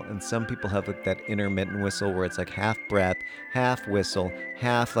whistle. And some people have like that intermittent whistle where it's like half breath, half whistle,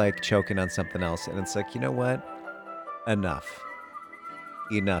 half like choking on something else. And it's like, you know what? Enough.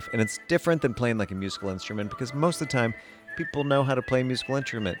 And it's different than playing like a musical instrument, because most of the time people know how to play a musical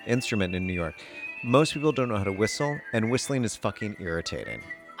instrument in New York. Most people don't know how to whistle, and whistling is fucking irritating.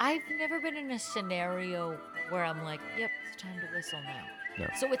 I've never been in a scenario where I'm like, yep, it's time to whistle now. No.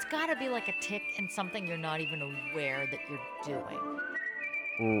 So it's got to be like a tick and something you're not even aware that you're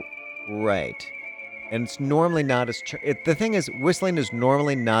doing. Right. And it's normally not as the thing is, whistling is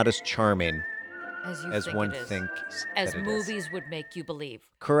normally not as charming As you as think one it is. thinks. As that it is. movies would make you believe.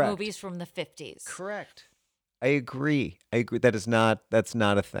 Correct. Movies from the 50s. Correct. I agree. That's not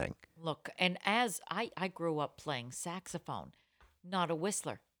a thing. Look, and as I grew up playing saxophone, not a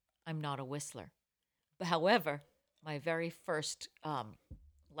whistler. I'm not a whistler. But however, my very first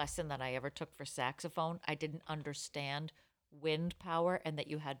lesson that I ever took for saxophone, I didn't understand wind power and that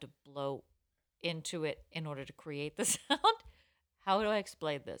you had to blow into it in order to create the sound. How do I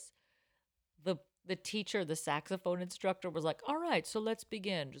explain this? The teacher, the saxophone instructor, was like, all right, so let's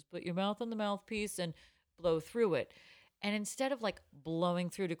begin. Just put your mouth on the mouthpiece and blow through it. And instead of like blowing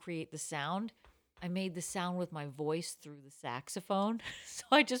through to create the sound, I made the sound with my voice through the saxophone. So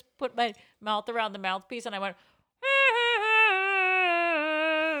I just put my mouth around the mouthpiece and I went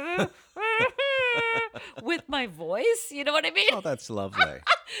with my voice. You know what I mean? Oh, that's lovely.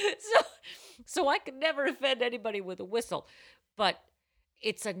 So I could never offend anybody with a whistle. But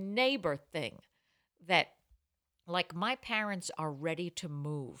it's a neighbor thing that, like, my parents are ready to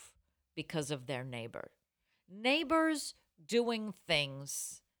move because of their neighbor. Neighbors doing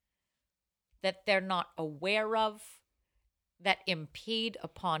things that they're not aware of, that impede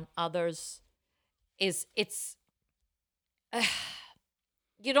upon others, you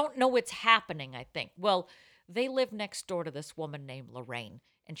don't know it's happening, I think. Well, they live next door to this woman named Lorraine,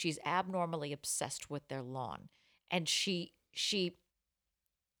 and she's abnormally obsessed with their lawn. And she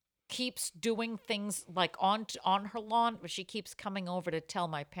keeps doing things like on her lawn, but she keeps coming over to tell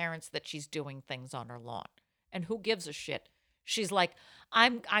my parents that she's doing things on her lawn. And who gives a shit? She's like,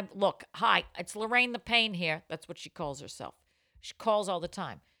 look, hi, it's Lorraine the Pain here. That's what she calls herself. She calls all the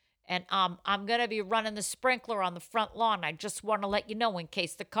time. And I'm going to be running the sprinkler on the front lawn. I just want to let you know in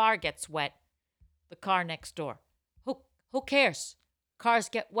case the car gets wet. The car next door. Who cares? Cars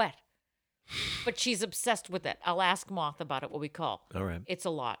get wet. But she's obsessed with it. I'll ask Moth about it, what we call. All right. It's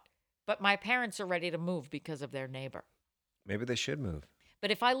a lot. But my parents are ready to move because of their neighbor. Maybe they should move. But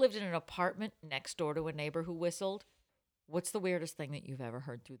if I lived in an apartment next door to a neighbor who whistled, what's the weirdest thing that you've ever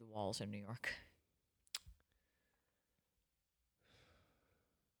heard through the walls in New York?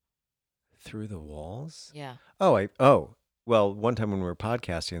 Through the walls? Yeah. Well, one time when we were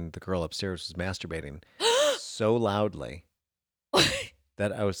podcasting, the girl upstairs was masturbating so loudly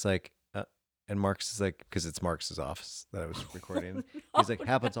that I was like, and Mark's is like, because it's Mark's office that I was recording. He's like,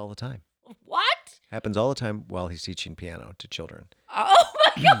 happens all the time. What? Happens all the time while he's teaching piano to children. Oh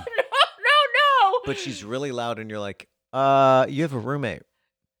my God, no. But she's really loud, and you're like, you have a roommate.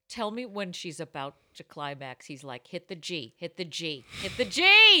 Tell me when she's about to climax, he's like, hit the G, hit the G, hit the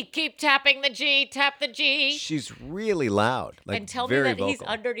G. Keep tapping the G, tap the G. She's really loud. Like, and tell me very that vocal. he's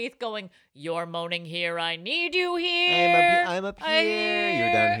underneath going, you're moaning here, I need you here. I'm up here.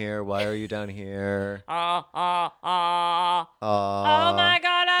 You're down here. Why are you down here? Oh my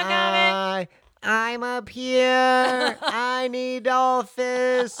God, I'm coming. I'm up here. I need all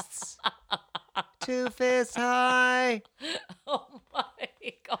fists. 2 fists high. Oh my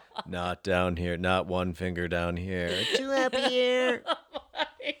God. Not down here. Not 1 finger down here. 2 up here. Oh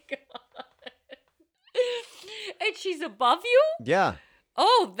my God. And she's above you? Yeah.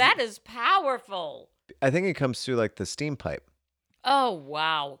 Oh, that is powerful. I think it comes through like the steam pipe. Oh,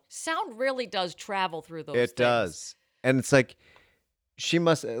 wow. Sound really does travel through those things. It does. And it's like, she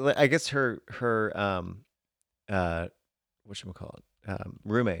must, I guess her whatchamacallit,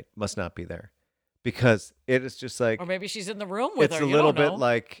 roommate must not be there. Because it is just like, Or maybe she's in the room with it's her. a You little don't bit know.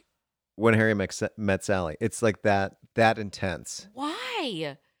 like When Harry Met Sally. It's like that intense.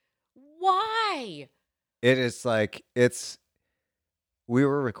 Why? It is like, we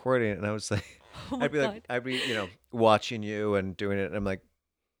were recording it and I was like, Oh my God. I'd be, watching you and doing it. And I'm like,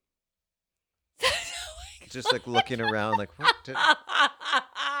 just like looking around like, what?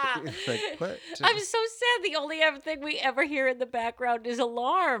 Like, what? I'm so sad. The only other thing we ever hear in the background is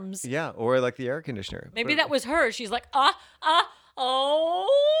alarms. Yeah. Or like the air conditioner. Maybe that was her. She's like, oh.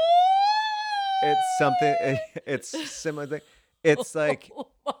 It's something, it's similar thing. It's like,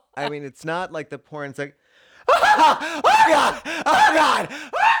 I mean, it's not like the porn. It's like, oh God, oh God,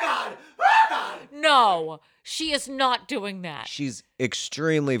 oh God, oh God. No, she is not doing that. She's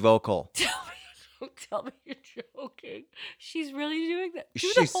extremely vocal. Tell me you're joking. She's really doing that. Do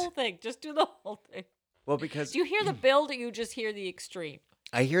the She's- whole thing. Just do the whole thing. Well, because Do you hear the build or you just hear the extreme?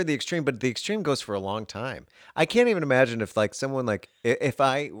 I hear the extreme, but the extreme goes for a long time. I can't even imagine if like someone like, if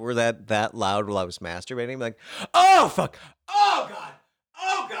I were that loud while I was masturbating, like, oh fuck, oh God,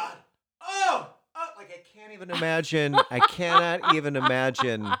 Oh God. Oh, like I can't even imagine. I cannot even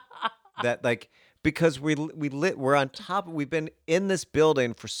imagine that. Like because we're on top. We've been in this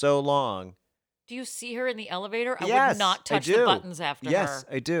building for so long. Do you see her in the elevator? I Yes, would not touch I the do. buttons after her. Yes,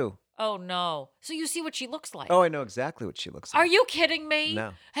 I do. Oh no. So you see what she looks like. Oh, I know exactly what she looks like. Are you kidding me?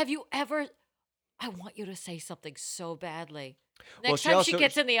 No. Have you ever I want you to say something so badly. Well, Next she time also- she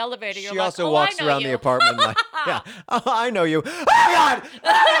gets in the elevator, you're She like, also oh, walks I know around you. the apartment like, yeah. Oh, I know you. Oh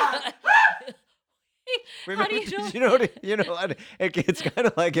God. Remember, do you know- what? It's kind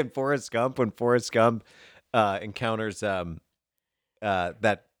of like in Forrest Gump when Forrest Gump encounters that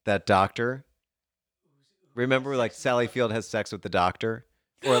doctor. Remember, like Sally Field has sex with the doctor,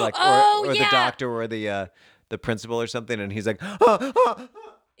 or like, Oh, or the yeah. doctor, or the principal or something, and he's like,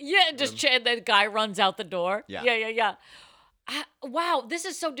 Yeah, just and the guy runs out the door. Yeah. Yeah. Wow, this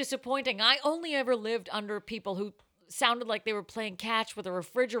is so disappointing. I only ever lived under people who sounded like they were playing catch with a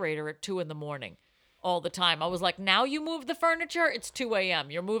refrigerator at 2 a.m. all the time. I was like, now you move the furniture? It's 2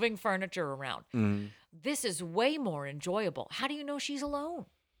 a.m. You're moving furniture around. This is way more enjoyable. How do you know she's alone?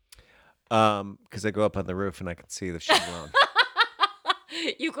 because I go up on the roof and I can see if she's alone.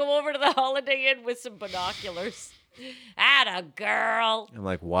 You go over to the Holiday Inn with some binoculars. Atta girl. I'm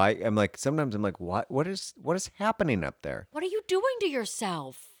like, why? I'm like, sometimes I'm like, what is happening up there? What are you doing to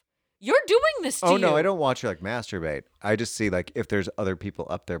yourself? You're doing this to you. Oh no, I don't watch her like masturbate. I just see like if there's other people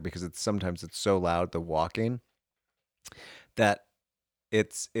up there because sometimes it's so loud the walking that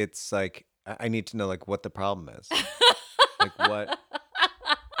it's like I need to know like what the problem is. Like what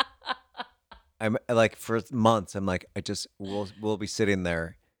I'm like for months I'm like we'll be sitting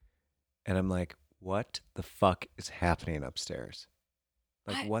there and I'm like what the fuck is happening upstairs?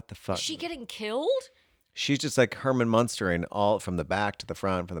 Like what the fuck? Is she getting killed? She's just like Herman Munstering all from the back to the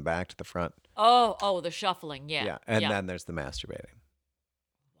front, from the back to the front. Oh, the shuffling. Yeah. Yeah. And then there's the masturbating.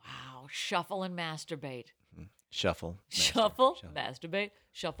 Wow. Shuffle and masturbate. Shuffle. Shuffle, masturbate,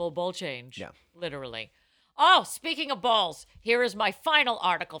 shuffle, ball change. Yeah. Literally. Oh, speaking of balls, here is my final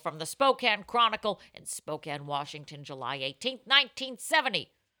article from the Spokane Chronicle in Spokane, Washington, July 18th,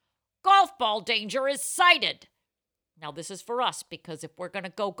 1970. Golf ball danger is cited. Now, this is for us because if we're going to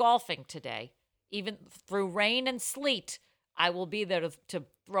go golfing today, even through rain and sleet, I will be there to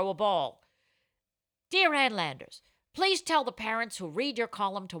throw a ball. Dear Ann Landers, please tell the parents who read your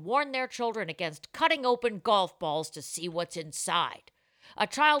column to warn their children against cutting open golf balls to see what's inside. A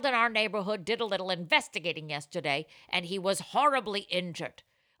child in our neighborhood did a little investigating yesterday, and he was horribly injured.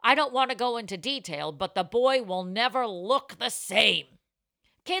 I don't want to go into detail, but the boy will never look the same.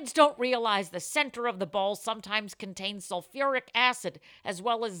 Kids don't realize the center of the ball sometimes contains sulfuric acid, as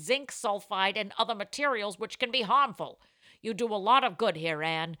well as zinc sulfide and other materials which can be harmful. You do a lot of good here,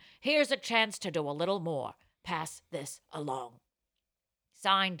 Anne. Here's a chance to do a little more. Pass this along.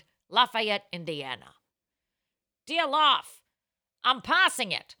 Signed, Lafayette, Indiana. Dear Loff, I'm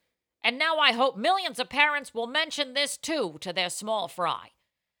passing it. And now I hope millions of parents will mention this too to their small fry.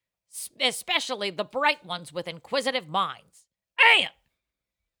 Especially the bright ones with inquisitive minds. Anne!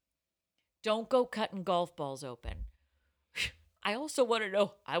 Don't go cutting golf balls open. I also want to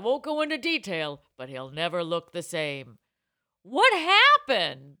know, I won't go into detail, but he'll never look the same. What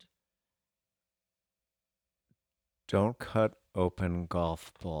happened? Don't cut open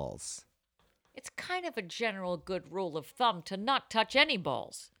golf balls. It's kind of a general good rule of thumb to not touch any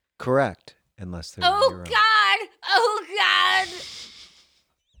balls. Correct. Unless they're Oh, your own. God! Oh, God!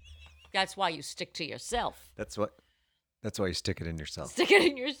 That's why you stick to yourself. That's why you stick it in yourself. Stick it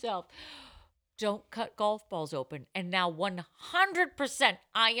in yourself. Don't cut golf balls open. And now 100%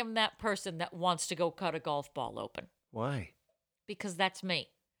 I am that person that wants to go cut a golf ball open. Why? Because that's me.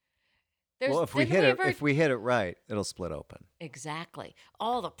 Well, if we hit it right, it'll split open. Exactly.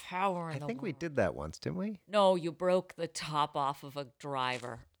 All the power in I the think we world. did that once, didn't we? No, you broke the top off of a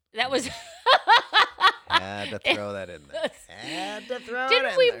driver. That was... Had to throw that in there. Had to throw it in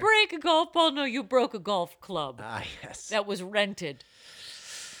Didn't we there. break a golf ball? No, you broke a golf club. Ah, yes. That was rented.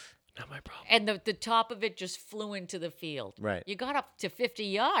 Not my problem. And the top of it just flew into the field. Right. You got up to 50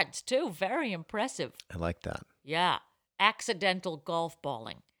 yards, too. Very impressive. I like that. Yeah. Accidental golf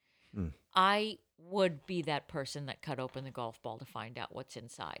balling. Mm. I would be that person that cut open the golf ball to find out what's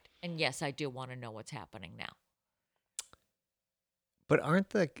inside. And yes, I do want to know what's happening now. But aren't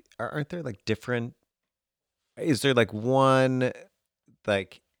there like different? Is there like one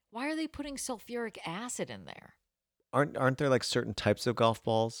like? Why are they putting sulfuric acid in there? Aren't there like certain types of golf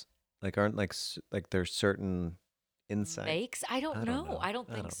balls? Like aren't like there's certain inside Makes? I don't know. I don't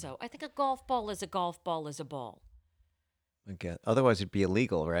think so. I think a golf ball is a golf ball is a ball. I guess. Otherwise, it'd be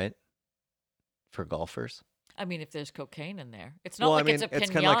illegal, right? For golfers. I mean, if there's cocaine in there, it's not Well, like I mean, it's a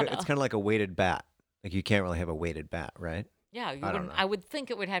it's pinata. kind of like a weighted bat. Like you can't really have a weighted bat, right? Yeah, you I don't wouldn't. know. I would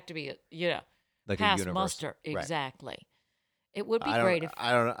think it would have to be, Like a past universal. muster. Right. Exactly. It would be I don't, great if.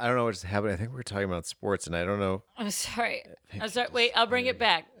 I don't know what's happening. I think we're talking about sports, and I don't know. I'm sorry. think I'm sorry. it's Wait, I'll bring it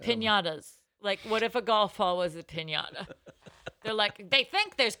very, back. Pinatas. Like, what if a golf ball was a pinata? They're like, they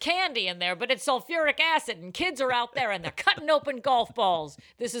think there's candy in there, but it's sulfuric acid, and kids are out there and they're cutting open golf balls.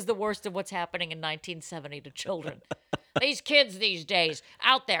 This is the worst of what's happening in 1970 to children. These kids these days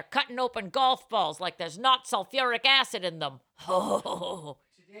out there cutting open golf balls like there's not sulfuric acid in them. Oh.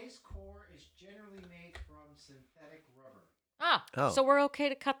 Today's core is generally made from synthetic rubber. Oh. So we're okay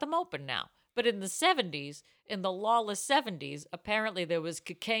to cut them open now. But in the 70s, in the lawless 70s, apparently there was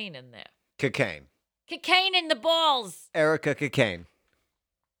cocaine in there. Cocaine. Cocaine in the balls. Erica Cocaine.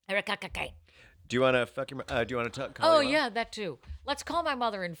 Erica cocaine. Do you want to fuck your? Do you want to talk? Oh, yeah, that too. Let's call my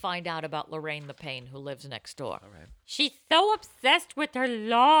mother and find out about Lorraine the Pain, who lives next door. All right. She's so obsessed with her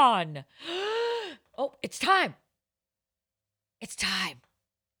lawn. Oh, it's time. It's time.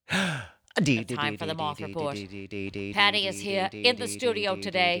 It's time for the moth report. Patty is here in the studio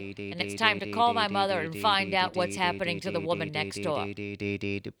today, and it's time to call my mother and find out what's happening to the woman next door.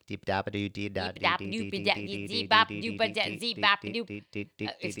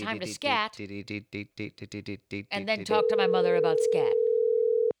 It's time to scat and then talk to my mother about scat.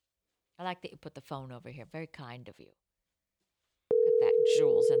 I like that you put the phone over here. Very kind of you. Look at that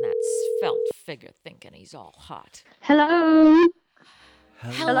Jules and that svelte figure thinking he's all hot. Hello.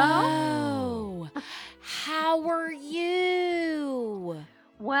 Hello. How are you?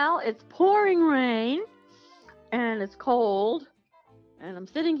 Well, it's pouring rain and it's cold. And I'm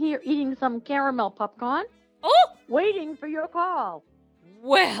sitting here eating some caramel popcorn, Oh, waiting for your call.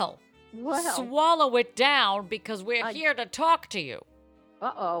 well, Well, swallow it down because we're here to talk to you.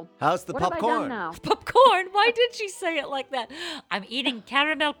 uh-oh. How's the What have I done popcorn? now? Popcorn? Why did she say it like that? I'm eating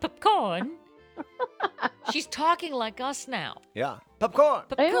caramel popcorn. She's talking like us now. Yeah, popcorn.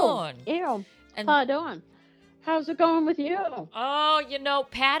 Popcorn. Ew. And How you doing? How's it going with you? oh,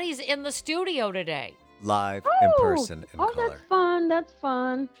 Patty's in the studio today. Live in person in oh, color. that's fun. That's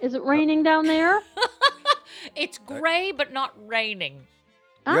fun. Is it raining down there? It's gray, but not raining.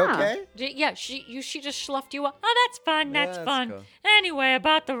 You okay? Yeah, she just sloughed you up. Oh, that's fun. Yeah, That's that's fun. cool. Anyway,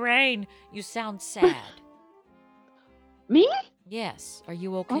 about the rain, you sound sad. Me? Yes. Are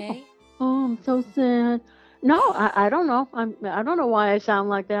you okay? Oh, I'm so sad. No, I don't know. I don't know why I sound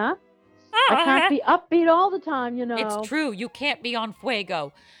like that. I can't be upbeat all the time, you know. It's true. You can't be on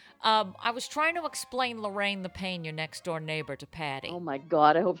fuego. I was trying to explain Lorraine the Pain, your next door neighbor, to Patty. Oh my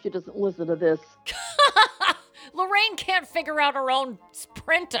God! I hope she doesn't listen to this. Lorraine can't figure out her own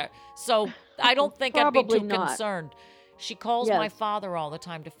printer, so I don't think I'd be Probably too not. concerned. She calls my Yes. father all the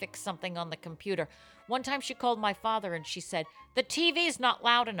time to fix something on the computer. One time she called my father and she said, "The TV's not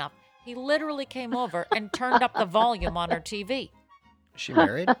loud enough." He literally came over and turned up the volume on her TV. Is she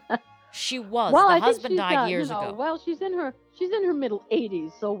married? She was. Well, the I think husband she's, died you years know, ago. Well, she's in her middle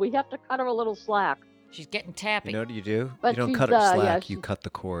 80s, so we have to cut her a little slack. She's getting tappy. You know what you do? But you don't she's, cut her yeah, slack. You she's- cut the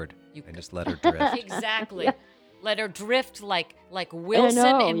cord You and cut- just let her drift. Exactly. Let her drift like Wilson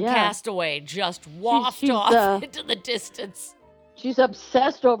know, in yeah. Castaway, just waft she's, off into the distance. She's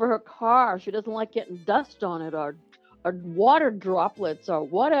obsessed over her car. She doesn't like getting dust on it or water droplets or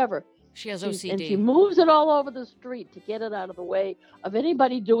whatever. She has She's- OCD. And she moves it all over the street to get it out of the way of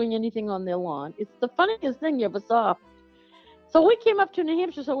anybody doing anything on their lawn. It's the funniest thing you ever saw. So we came up to New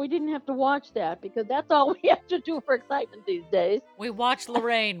Hampshire so we didn't have to watch that because that's all we have to do for excitement these days. We watched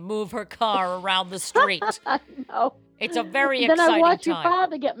Lorraine move her car around the street. I know. It's a very And then I exciting watched your time.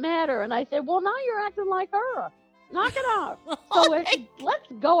 father get madder, and I said, well, now you're acting like her. Knock it off. So let's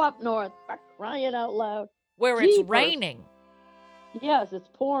go up north, for crying out loud. Where it's Jeepers. raining. Yes, it's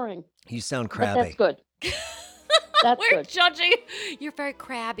pouring. You sound But crabby. that's good. That's We're good. judging. You're very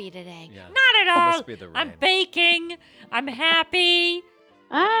crabby today. Yeah. Not at all. Must be the I'm rain. baking. I'm happy.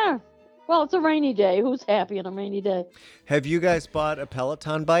 Well, it's a rainy day. Who's happy on a rainy day? Have you guys bought a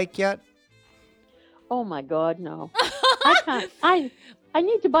Peloton bike yet? Oh my God, no. I can't. I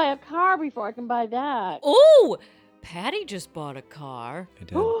need to buy a car before I can buy that. Ooh, Patty just bought a car. I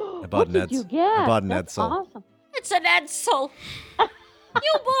did. I bought what an did you Edsel. get? I bought an That's Edsel. Awesome. It's an Edsel.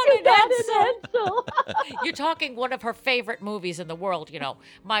 You bought You an got Edsel. an Edsel. You're talking one of her favorite movies in the world, you know.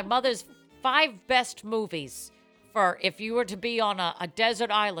 My mother's 5 best movies for if you were to be on a desert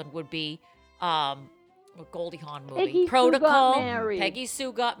island would be a Goldie Hawn movie. Peggy Sue Protocol, Got Married. Peggy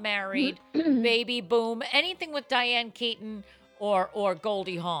Sue Got Married, Baby Boom, anything with Diane Keaton or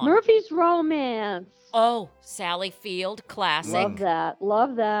Goldie Hawn. Murphy's Romance. Oh, Sally Field, classic. Love that.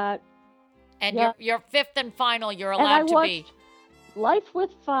 Love that. And Yeah. your fifth and final, you're And I allowed to watched be. Life with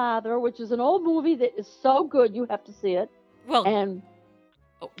Father, which is an old movie that is so good you have to see it. Well, And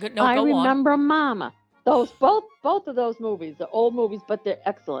no, I go on. Remember Mama. Those both of those movies, the old movies, but they're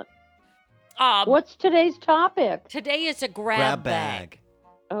excellent. What's today's topic? Today is a grab bag.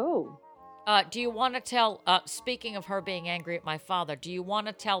 Oh. Do you want to tell, speaking of her being angry at my father, do you want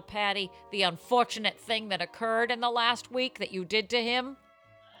to tell Patty the unfortunate thing that occurred in the last week that you did to him?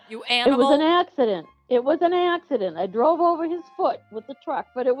 You animal? It was an accident. It was an accident. I drove over his foot with the truck,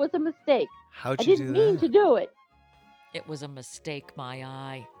 but it was a mistake. How'd I you didn't do mean that? to do it. It was a mistake, my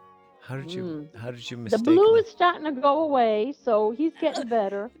eye. How did you The mistake blue me? is starting to go away, so he's getting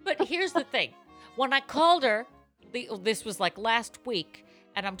better. But here's the thing. When I called her, this was like last week,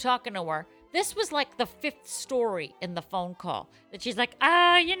 and I'm talking to her, this was like the fifth story in the phone call. That she's like,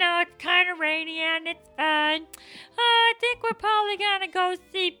 it's kind of rainy and it's fun. I think we're probably going to go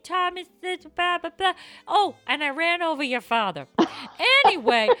see Thomas, blah, blah, blah. Oh, and I ran over your father.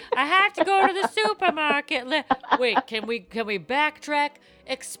 Anyway, I have to go to the supermarket. Wait, can we backtrack?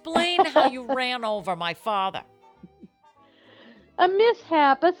 Explain how you ran over my father. A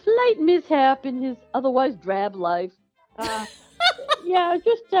mishap, a slight mishap in his otherwise drab life.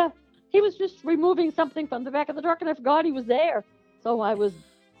 He was just removing something from the back of the truck, and I forgot he was there. So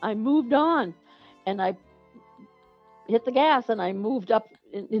I moved on, and I hit the gas, and I moved up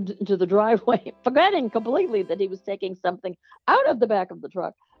into the driveway, forgetting completely that he was taking something out of the back of the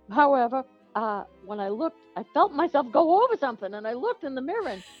truck. However, when I looked, I felt myself go over something, and I looked in the mirror,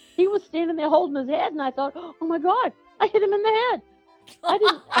 and he was standing there holding his head, and I thought, oh my God, I hit him in the head.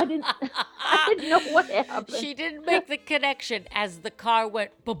 I didn't know what happened. She didn't make the connection as the car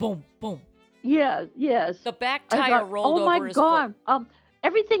went boom, boom, boom. Yes. The back I tire thought, rolled oh my over his God. foot.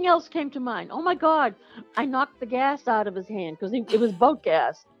 Everything else came to mind. Oh my God. I knocked the gas out of his hand because it was boat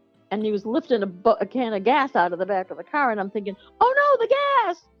gas. And he was lifting a can of gas out of the back of the car. And I'm thinking, oh no, the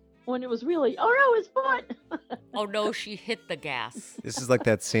gas. When it was really, oh no, his foot. Oh no, she hit the gas. This is like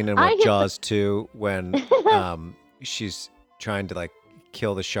that scene in I hit Jaws 2 when she's trying to like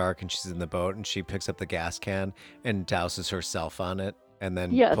kill the shark and she's in the boat and she picks up the gas can and douses herself on it and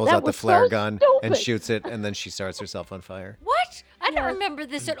then Yes, pulls that out the was flare so gun and stupid. shoots it and then she starts herself on fire. What? I don't Yes. remember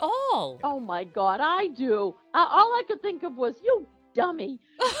this at all. Oh my God, I do. All I could think of was, you dummy.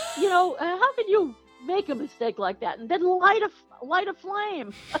 How can you make a mistake like that and then light a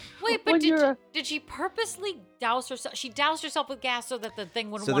flame? Wait, when but you're did she purposely douse herself? She doused herself with gas so that the thing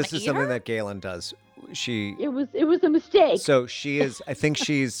wouldn't So want this to is eat something her? that Galen does. it was a mistake. So she is. I think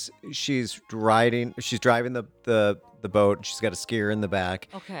she's driving the boat. She's got a skier in the back.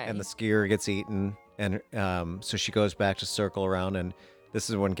 Okay. And the skier gets eaten, and so she goes back to circle around, and this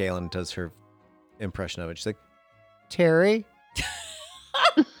is when Galen does her impression of it. She's like, Terry,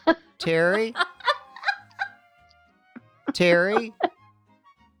 Terry, Terry.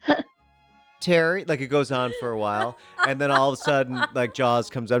 Terry, like it goes on for a while, and then all of a sudden, like Jaws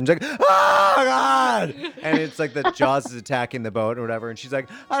comes up and she's like, "Oh God!" And it's like the Jaws is attacking the boat or whatever, and she's like,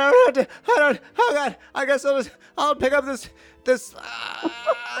 oh God, I guess I'll pick up this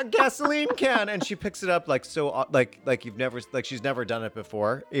gasoline can," and she picks it up like so, like she's never done it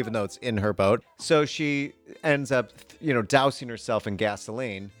before, even though it's in her boat. So she ends up, dousing herself in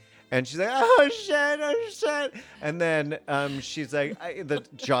gasoline. And she's like, oh shit. And then she's like, the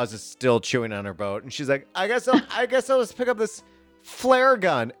Jaws is still chewing on her boat. And she's like, I guess I'll just pick up this flare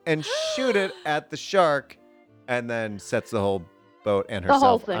gun and shoot it at the shark. And then sets the whole boat and The whole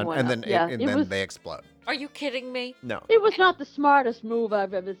herself thing on. went And up. then, Yeah, and it then was- they explode. Are you kidding me? No. It was not the smartest move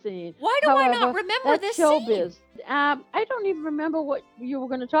I've ever seen. Why do I not However, remember that's this scene? showbiz. I don't even remember what you were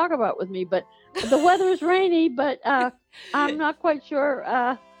going to talk about with me, but the weather is rainy, but I'm not quite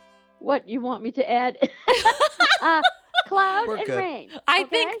sure what you want me to add. Cloud We're and good. rain. I okay?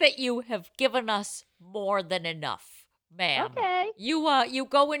 think that you have given us more than enough, ma'am. Okay. You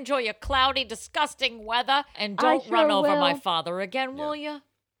go enjoy your cloudy, disgusting weather and I don't run sure over my will. father again, will you?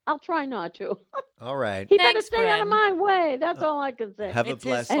 I'll try not to. All right. He Thanks, better stay out of Bren. my way. That's all I can say. Have a It's his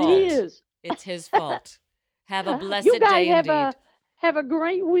blessed and fault. he is. It's his fault. Have a blessed You guys day have indeed. have a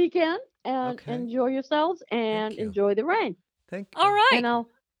great weekend and Okay. enjoy yourselves and you. enjoy the rain. Thank you. All right. And I'll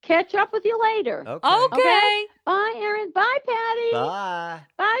catch up with you later. Okay. Okay. Bye, Erin. Bye, Patty. Bye.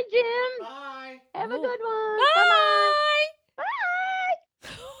 Bye, Jim. Bye. Have a Oh. good one. Bye. Bye.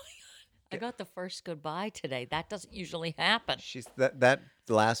 I got the first goodbye today. That doesn't usually happen. She's that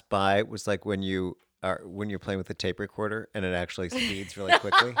last bye was like when you're playing with a tape recorder and it actually speeds really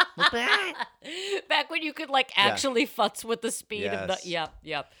quickly. Back when you could like Yeah. actually futz with the speed of the Yes.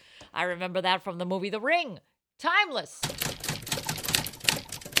 Yep. I remember that from the movie The Ring. Timeless.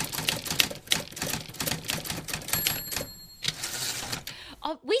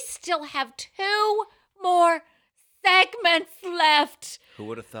 We still have 2 more segments left. Who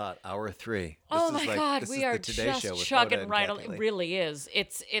would have thought? Hour 3. Oh my God, we are just chugging right along. It really is.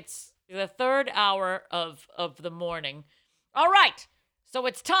 It's the 3rd hour of the morning. All right, so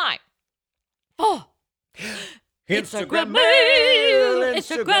it's time. Oh, Instagram mail.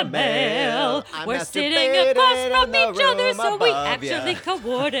 We're sitting across from each other, so we actually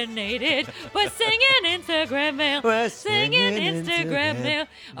coordinated. We're singing Instagram mail. We're singing Instagram mail.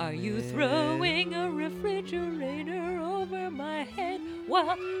 Are you throwing a refrigerator over my head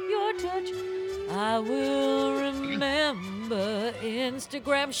while your touch? I will remember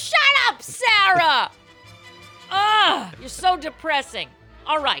Instagram. Shut up, Sarah! You're so depressing.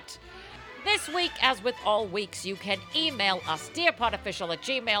 All right. This week, as with all weeks, you can email us,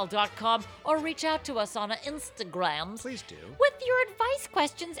 dearpodofficial@gmail.com, or reach out to us on Instagram. Please do. With your advice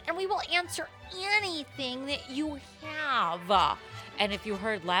questions, and we will answer anything that you have. And if you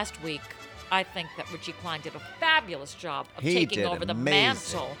heard last week, I think that Richie Klein did a fabulous job of taking over the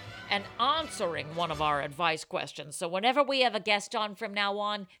mantle and answering one of our advice questions. So whenever we have a guest on from now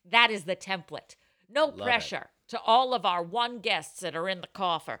on, that is the template. No pressure to all of our 1 guests that are in the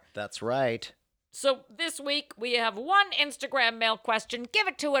coffer. That's right. So this week we have 1 Instagram mail question. Give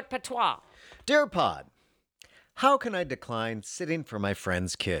it to it, Patois. Dear Pod, how can I decline sitting for my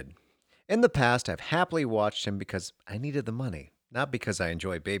friend's kid? In the past, I've happily watched him because I needed the money, not because I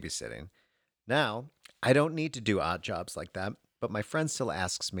enjoy babysitting. Now, I don't need to do odd jobs like that, but my friend still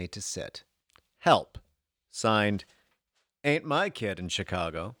asks me to sit. Help. Signed, Ain't My Kid in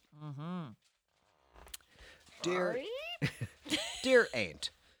Chicago. Mm-hmm. Dear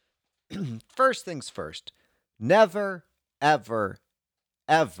Ain't, first things first, never, ever,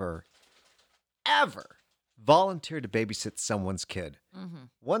 ever, ever volunteer to babysit someone's kid. Mm-hmm.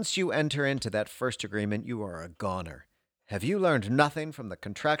 Once you enter into that first agreement, you are a goner. Have you learned nothing from the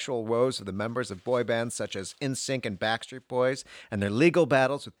contractual woes of the members of boy bands such as NSYNC and Backstreet Boys and their legal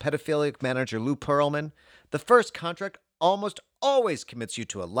battles with pedophilic manager Lou Pearlman? The first contract almost always commits you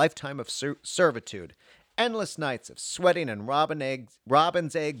to a lifetime of servitude. Endless nights of sweating in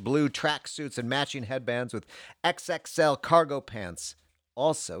robin's egg blue tracksuits and matching headbands with XXL cargo pants.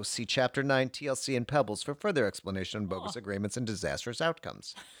 Also, see Chapter 9 TLC and Pebbles for further explanation on bogus agreements and disastrous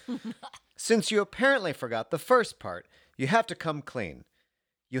outcomes. Since you apparently forgot the first part, you have to come clean.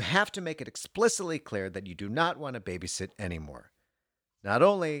 You have to make it explicitly clear that you do not want to babysit anymore. Not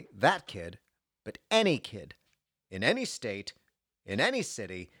only that kid, but any kid, in any state, in any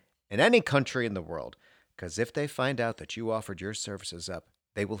city, in any country in the world. Because if they find out that you offered your services up,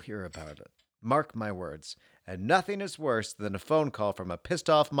 they will hear about it. Mark my words. And nothing is worse than a phone call from a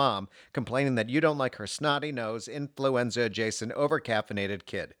pissed-off mom complaining that you don't like her snotty-nosed, influenza-adjacent, over-caffeinated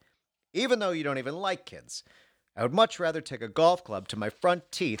kid. Even though you don't even like kids. I would much rather take a golf club to my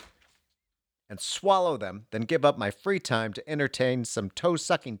front teeth and swallow them than give up my free time to entertain some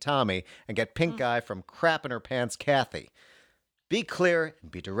toe-sucking Tommy and get pink eye from crap-in-her-pants Kathy. Be clear and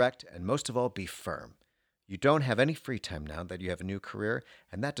be direct, and most of all, be firm. You don't have any free time now that you have a new career,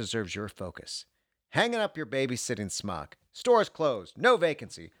 and that deserves your focus. Hanging up your babysitting smock. Stores closed. No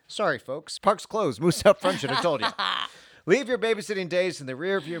vacancy. Sorry, folks. Park's closed. Moose out front should have told you. Leave your babysitting days in the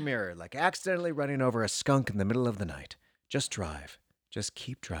rear of your mirror, like accidentally running over a skunk in the middle of the night. Just drive. Just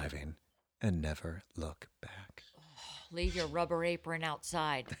keep driving, and never look back. Leave your rubber apron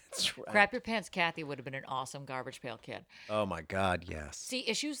outside. That's right. Crap Your Pants Kathy would have been an awesome Garbage Pail Kid. Oh, my God, yes. See,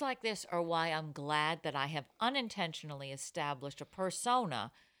 issues like this are why I'm glad that I have unintentionally established a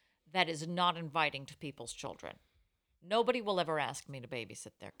persona that is not inviting to people's children. Nobody will ever ask me to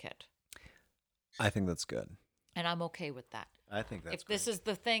babysit their kid. I think that's good. And I'm okay with that. I think that's If this is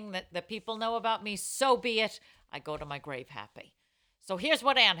the thing that people know about me, so be it. I go to my grave happy. So here's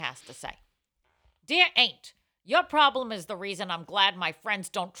what Ann has to say. Dear Ain't, your problem is the reason I'm glad my friends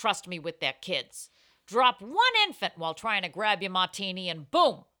don't trust me with their kids. Drop one infant while trying to grab your martini and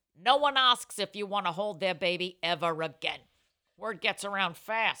boom, no one asks if you want to hold their baby ever again. Word gets around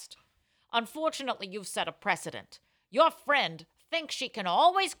fast. Unfortunately, you've set a precedent. Your friend thinks she can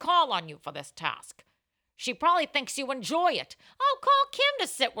always call on you for this task. She probably thinks you enjoy it. Oh, call Kim to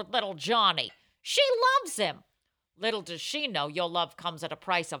sit with little Johnny. She loves him. Little does she know your love comes at a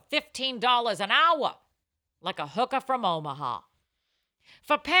price of $15 an hour. Like a hooker from Omaha.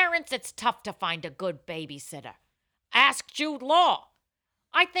 For parents, it's tough to find a good babysitter. Ask Jude Law.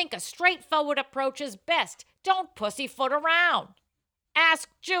 I think a straightforward approach is best. Don't pussyfoot around. Ask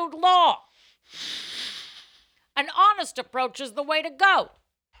Jude Law. An honest approach is the way to go.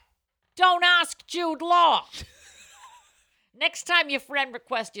 Don't ask Jude Law. Next time your friend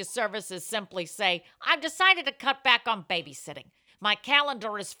requests your services, simply say, I've decided to cut back on babysitting. My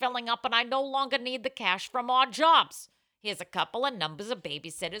calendar is filling up and I no longer need the cash from odd jobs. Here's a couple of numbers of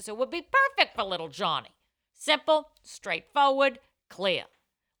babysitters who would be perfect for little Johnny. Simple, straightforward, clear.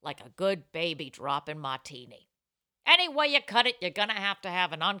 Like a good baby dropping martini. Any way you cut it, you're going to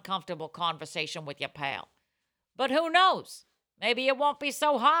have an uncomfortable conversation with your pal. But who knows? Maybe it won't be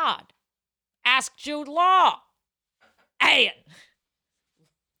so hard. Ask Jude Law. Ian.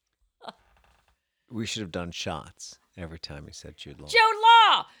 We should have done shots every time you said Jude Law. Jude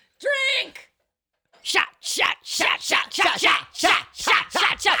Law, drink! Shot, shot, shot, shot, shot, shot, shot, shot,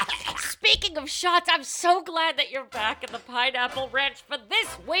 shot, shot. Speaking of shots, I'm so glad that you're back in the Pineapple Ranch for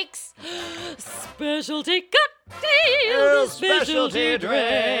this week's specialty cocktail, specialty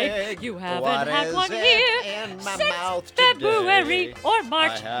drink. You haven't had one here since February or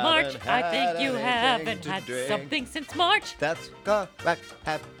March. I think you haven't had something since March. That's correct.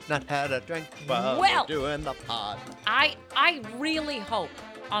 Have not had a drink while Well, we're doing the pod. I really hope,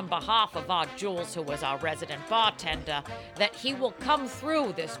 on behalf of our Jules, who is our resident bartender, that he will come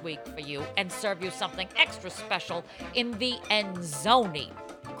through this week for you and serve you something extra special in the Enzoni,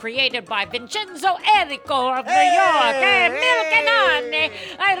 created by Vincenzo Enrico of New York, Milk and Honey,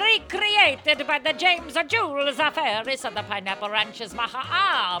 recreated by the James Jules Ferris of the Pineapple Ranch's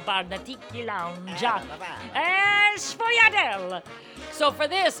Maha Bar, the Tiki Lounge, Sfoyadel. So for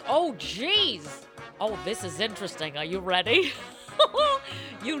this, this is interesting. Are you ready?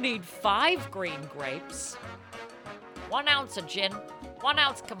 You need 5 green grapes, 1 ounce of gin, 1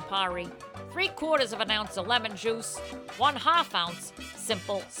 ounce Campari, 3/4 of an ounce of lemon juice, 1/2 ounce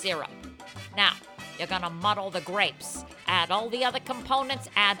simple syrup. Now, you're gonna muddle the grapes, add all the other components,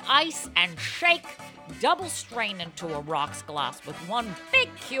 add ice and shake, double strain into a rocks glass with 1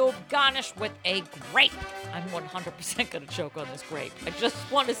 big cube garnished with a grape. I'm 100% gonna choke on this grape. I just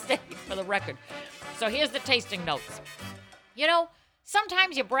want to say it for the record. So here's the tasting notes. You know,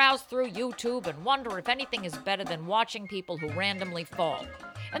 sometimes you browse through YouTube and wonder if anything is better than watching people who randomly fall.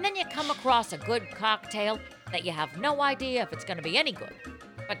 And then you come across a good cocktail that you have no idea if it's going to be any good.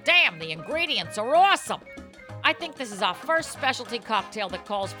 But damn, the ingredients are awesome. I think this is our first specialty cocktail that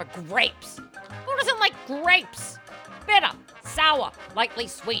calls for grapes. Who doesn't like grapes? Bitter, sour, lightly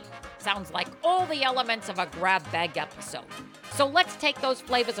sweet. Sounds like all the elements of a grab bag episode. So let's take those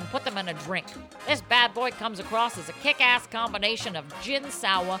flavors and put them in a drink. This bad boy comes across as a kick-ass combination of gin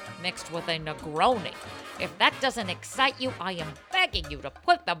sour mixed with a Negroni. If that doesn't excite you, I am begging you to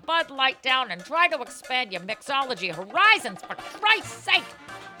put the Bud Light down and try to expand your mixology horizons, for Christ's sake.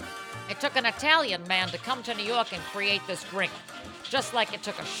 It took an Italian man to come to New York and create this drink. Just like it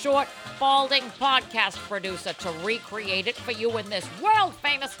took a short, balding podcast producer to recreate it for you in this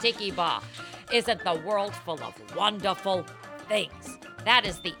world-famous tiki bar. Isn't the world full of wonderful things? That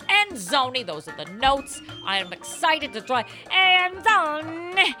is the Enzoni. Those are the notes. I am excited to try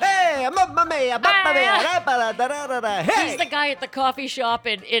Enzoni. Hey, mamma mia, mamma mia, hey! He's the guy at the coffee shop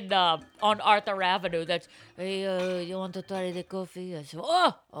on Arthur Avenue that's, hey, you want to try the coffee? I said,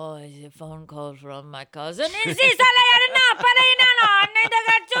 it's a phone call from my cousin.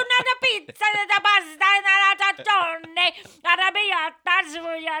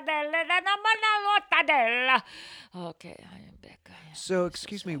 Okay, I am back. So,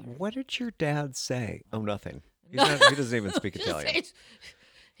 excuse me, what did your dad say? Oh, nothing. He doesn't even speak Italian.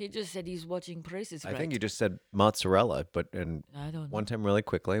 He just said he's watching Prices Right. I think you just said mozzarella, and I don't know. one time really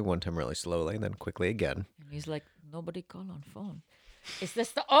quickly, one time really slowly, and then quickly again. And he's like, nobody call on phone. Is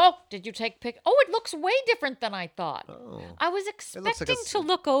this did you take pic? Oh, it looks way different than I thought. Oh. I was expecting to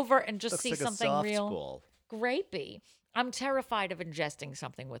look over and just see like something a soft real spool. grapey. I'm terrified of ingesting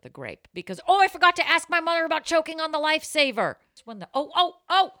something with a grape because, I forgot to ask my mother about choking on the Lifesaver. It's when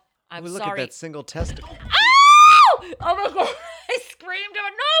I'm Look sorry. at that single testicle. Ow! Oh my God. I screamed. No,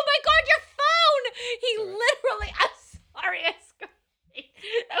 my God, your phone. He literally, I'm sorry, I screamed.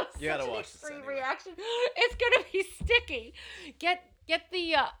 That was You gotta such an watch this extreme anyway. reaction. It's going to be sticky. Get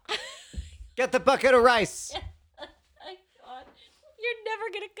the, Get the bucket of rice. my God. You're never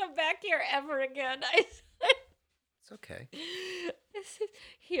going to come back here ever again. It's okay.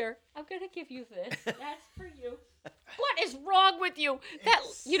 Here, I'm going to give you this. That's for you. What is wrong with you?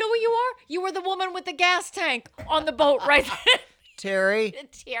 You know who you are? You were the woman with the gas tank on the boat right there. Terry.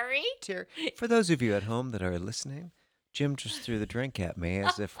 Terry? For those of you at home that are listening, Jim just threw the drink at me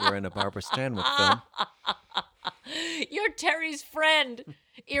as if we're in a Barbara Stanwyck film. You're Terry's friend.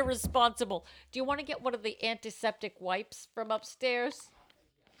 Irresponsible. Do you want to get one of the antiseptic wipes from upstairs?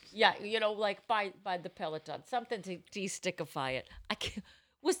 Yeah, like by the Peloton. Something to de-stickify it.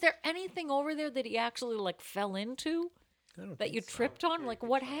 Was there anything over there that he actually, fell into? That you tripped on? Like,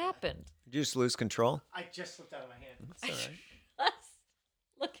 what happened? Did you just lose control? I just slipped out of my hand. That's all right.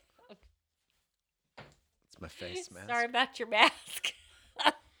 my face mask. Sorry about your mask.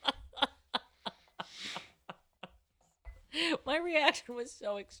 My reaction was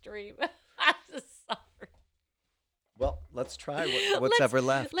so extreme. I'm so sorry. Well, let's try what's ever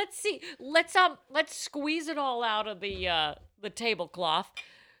left. Let's see. Let's squeeze it all out of the tablecloth.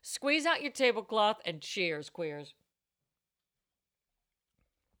 Squeeze out your tablecloth and cheers, queers.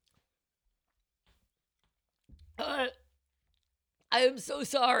 I am so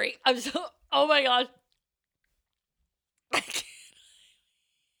sorry. Oh my God. I can't.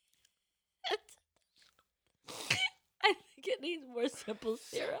 I think it needs more simple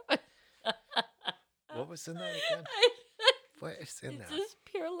syrup. What was in that again? What is in that? Is this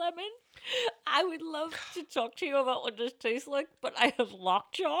pure lemon? I would love to talk to you about what this tastes like, but I have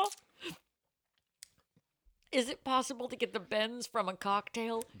lockjaw. Is it possible to get the bends from a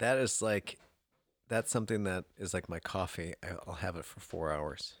cocktail? That's something that is like my coffee. I'll have it for 4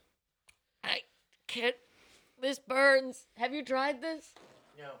 hours. I can't. This burns. Have you tried this?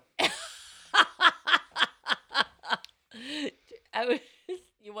 No.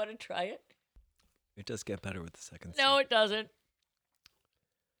 You want to try it? It does get better with the second No, sip. it doesn't.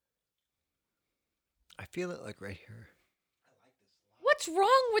 I feel it like right here. What's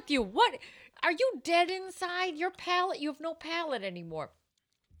wrong with you? What? Are you dead inside? Your palate, you have no palate anymore.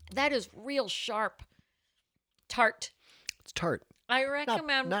 That is real sharp. Tart. It's tart. I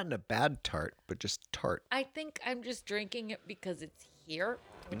recommend. Not in a bad tart, but just tart. I think I'm just drinking it because it's here,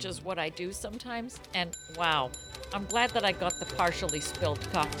 which is what I do sometimes. And wow, I'm glad that I got the partially spilled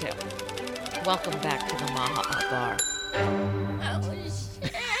cocktail. Welcome back to the Maha Bar. Oh,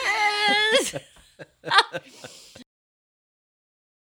 shit.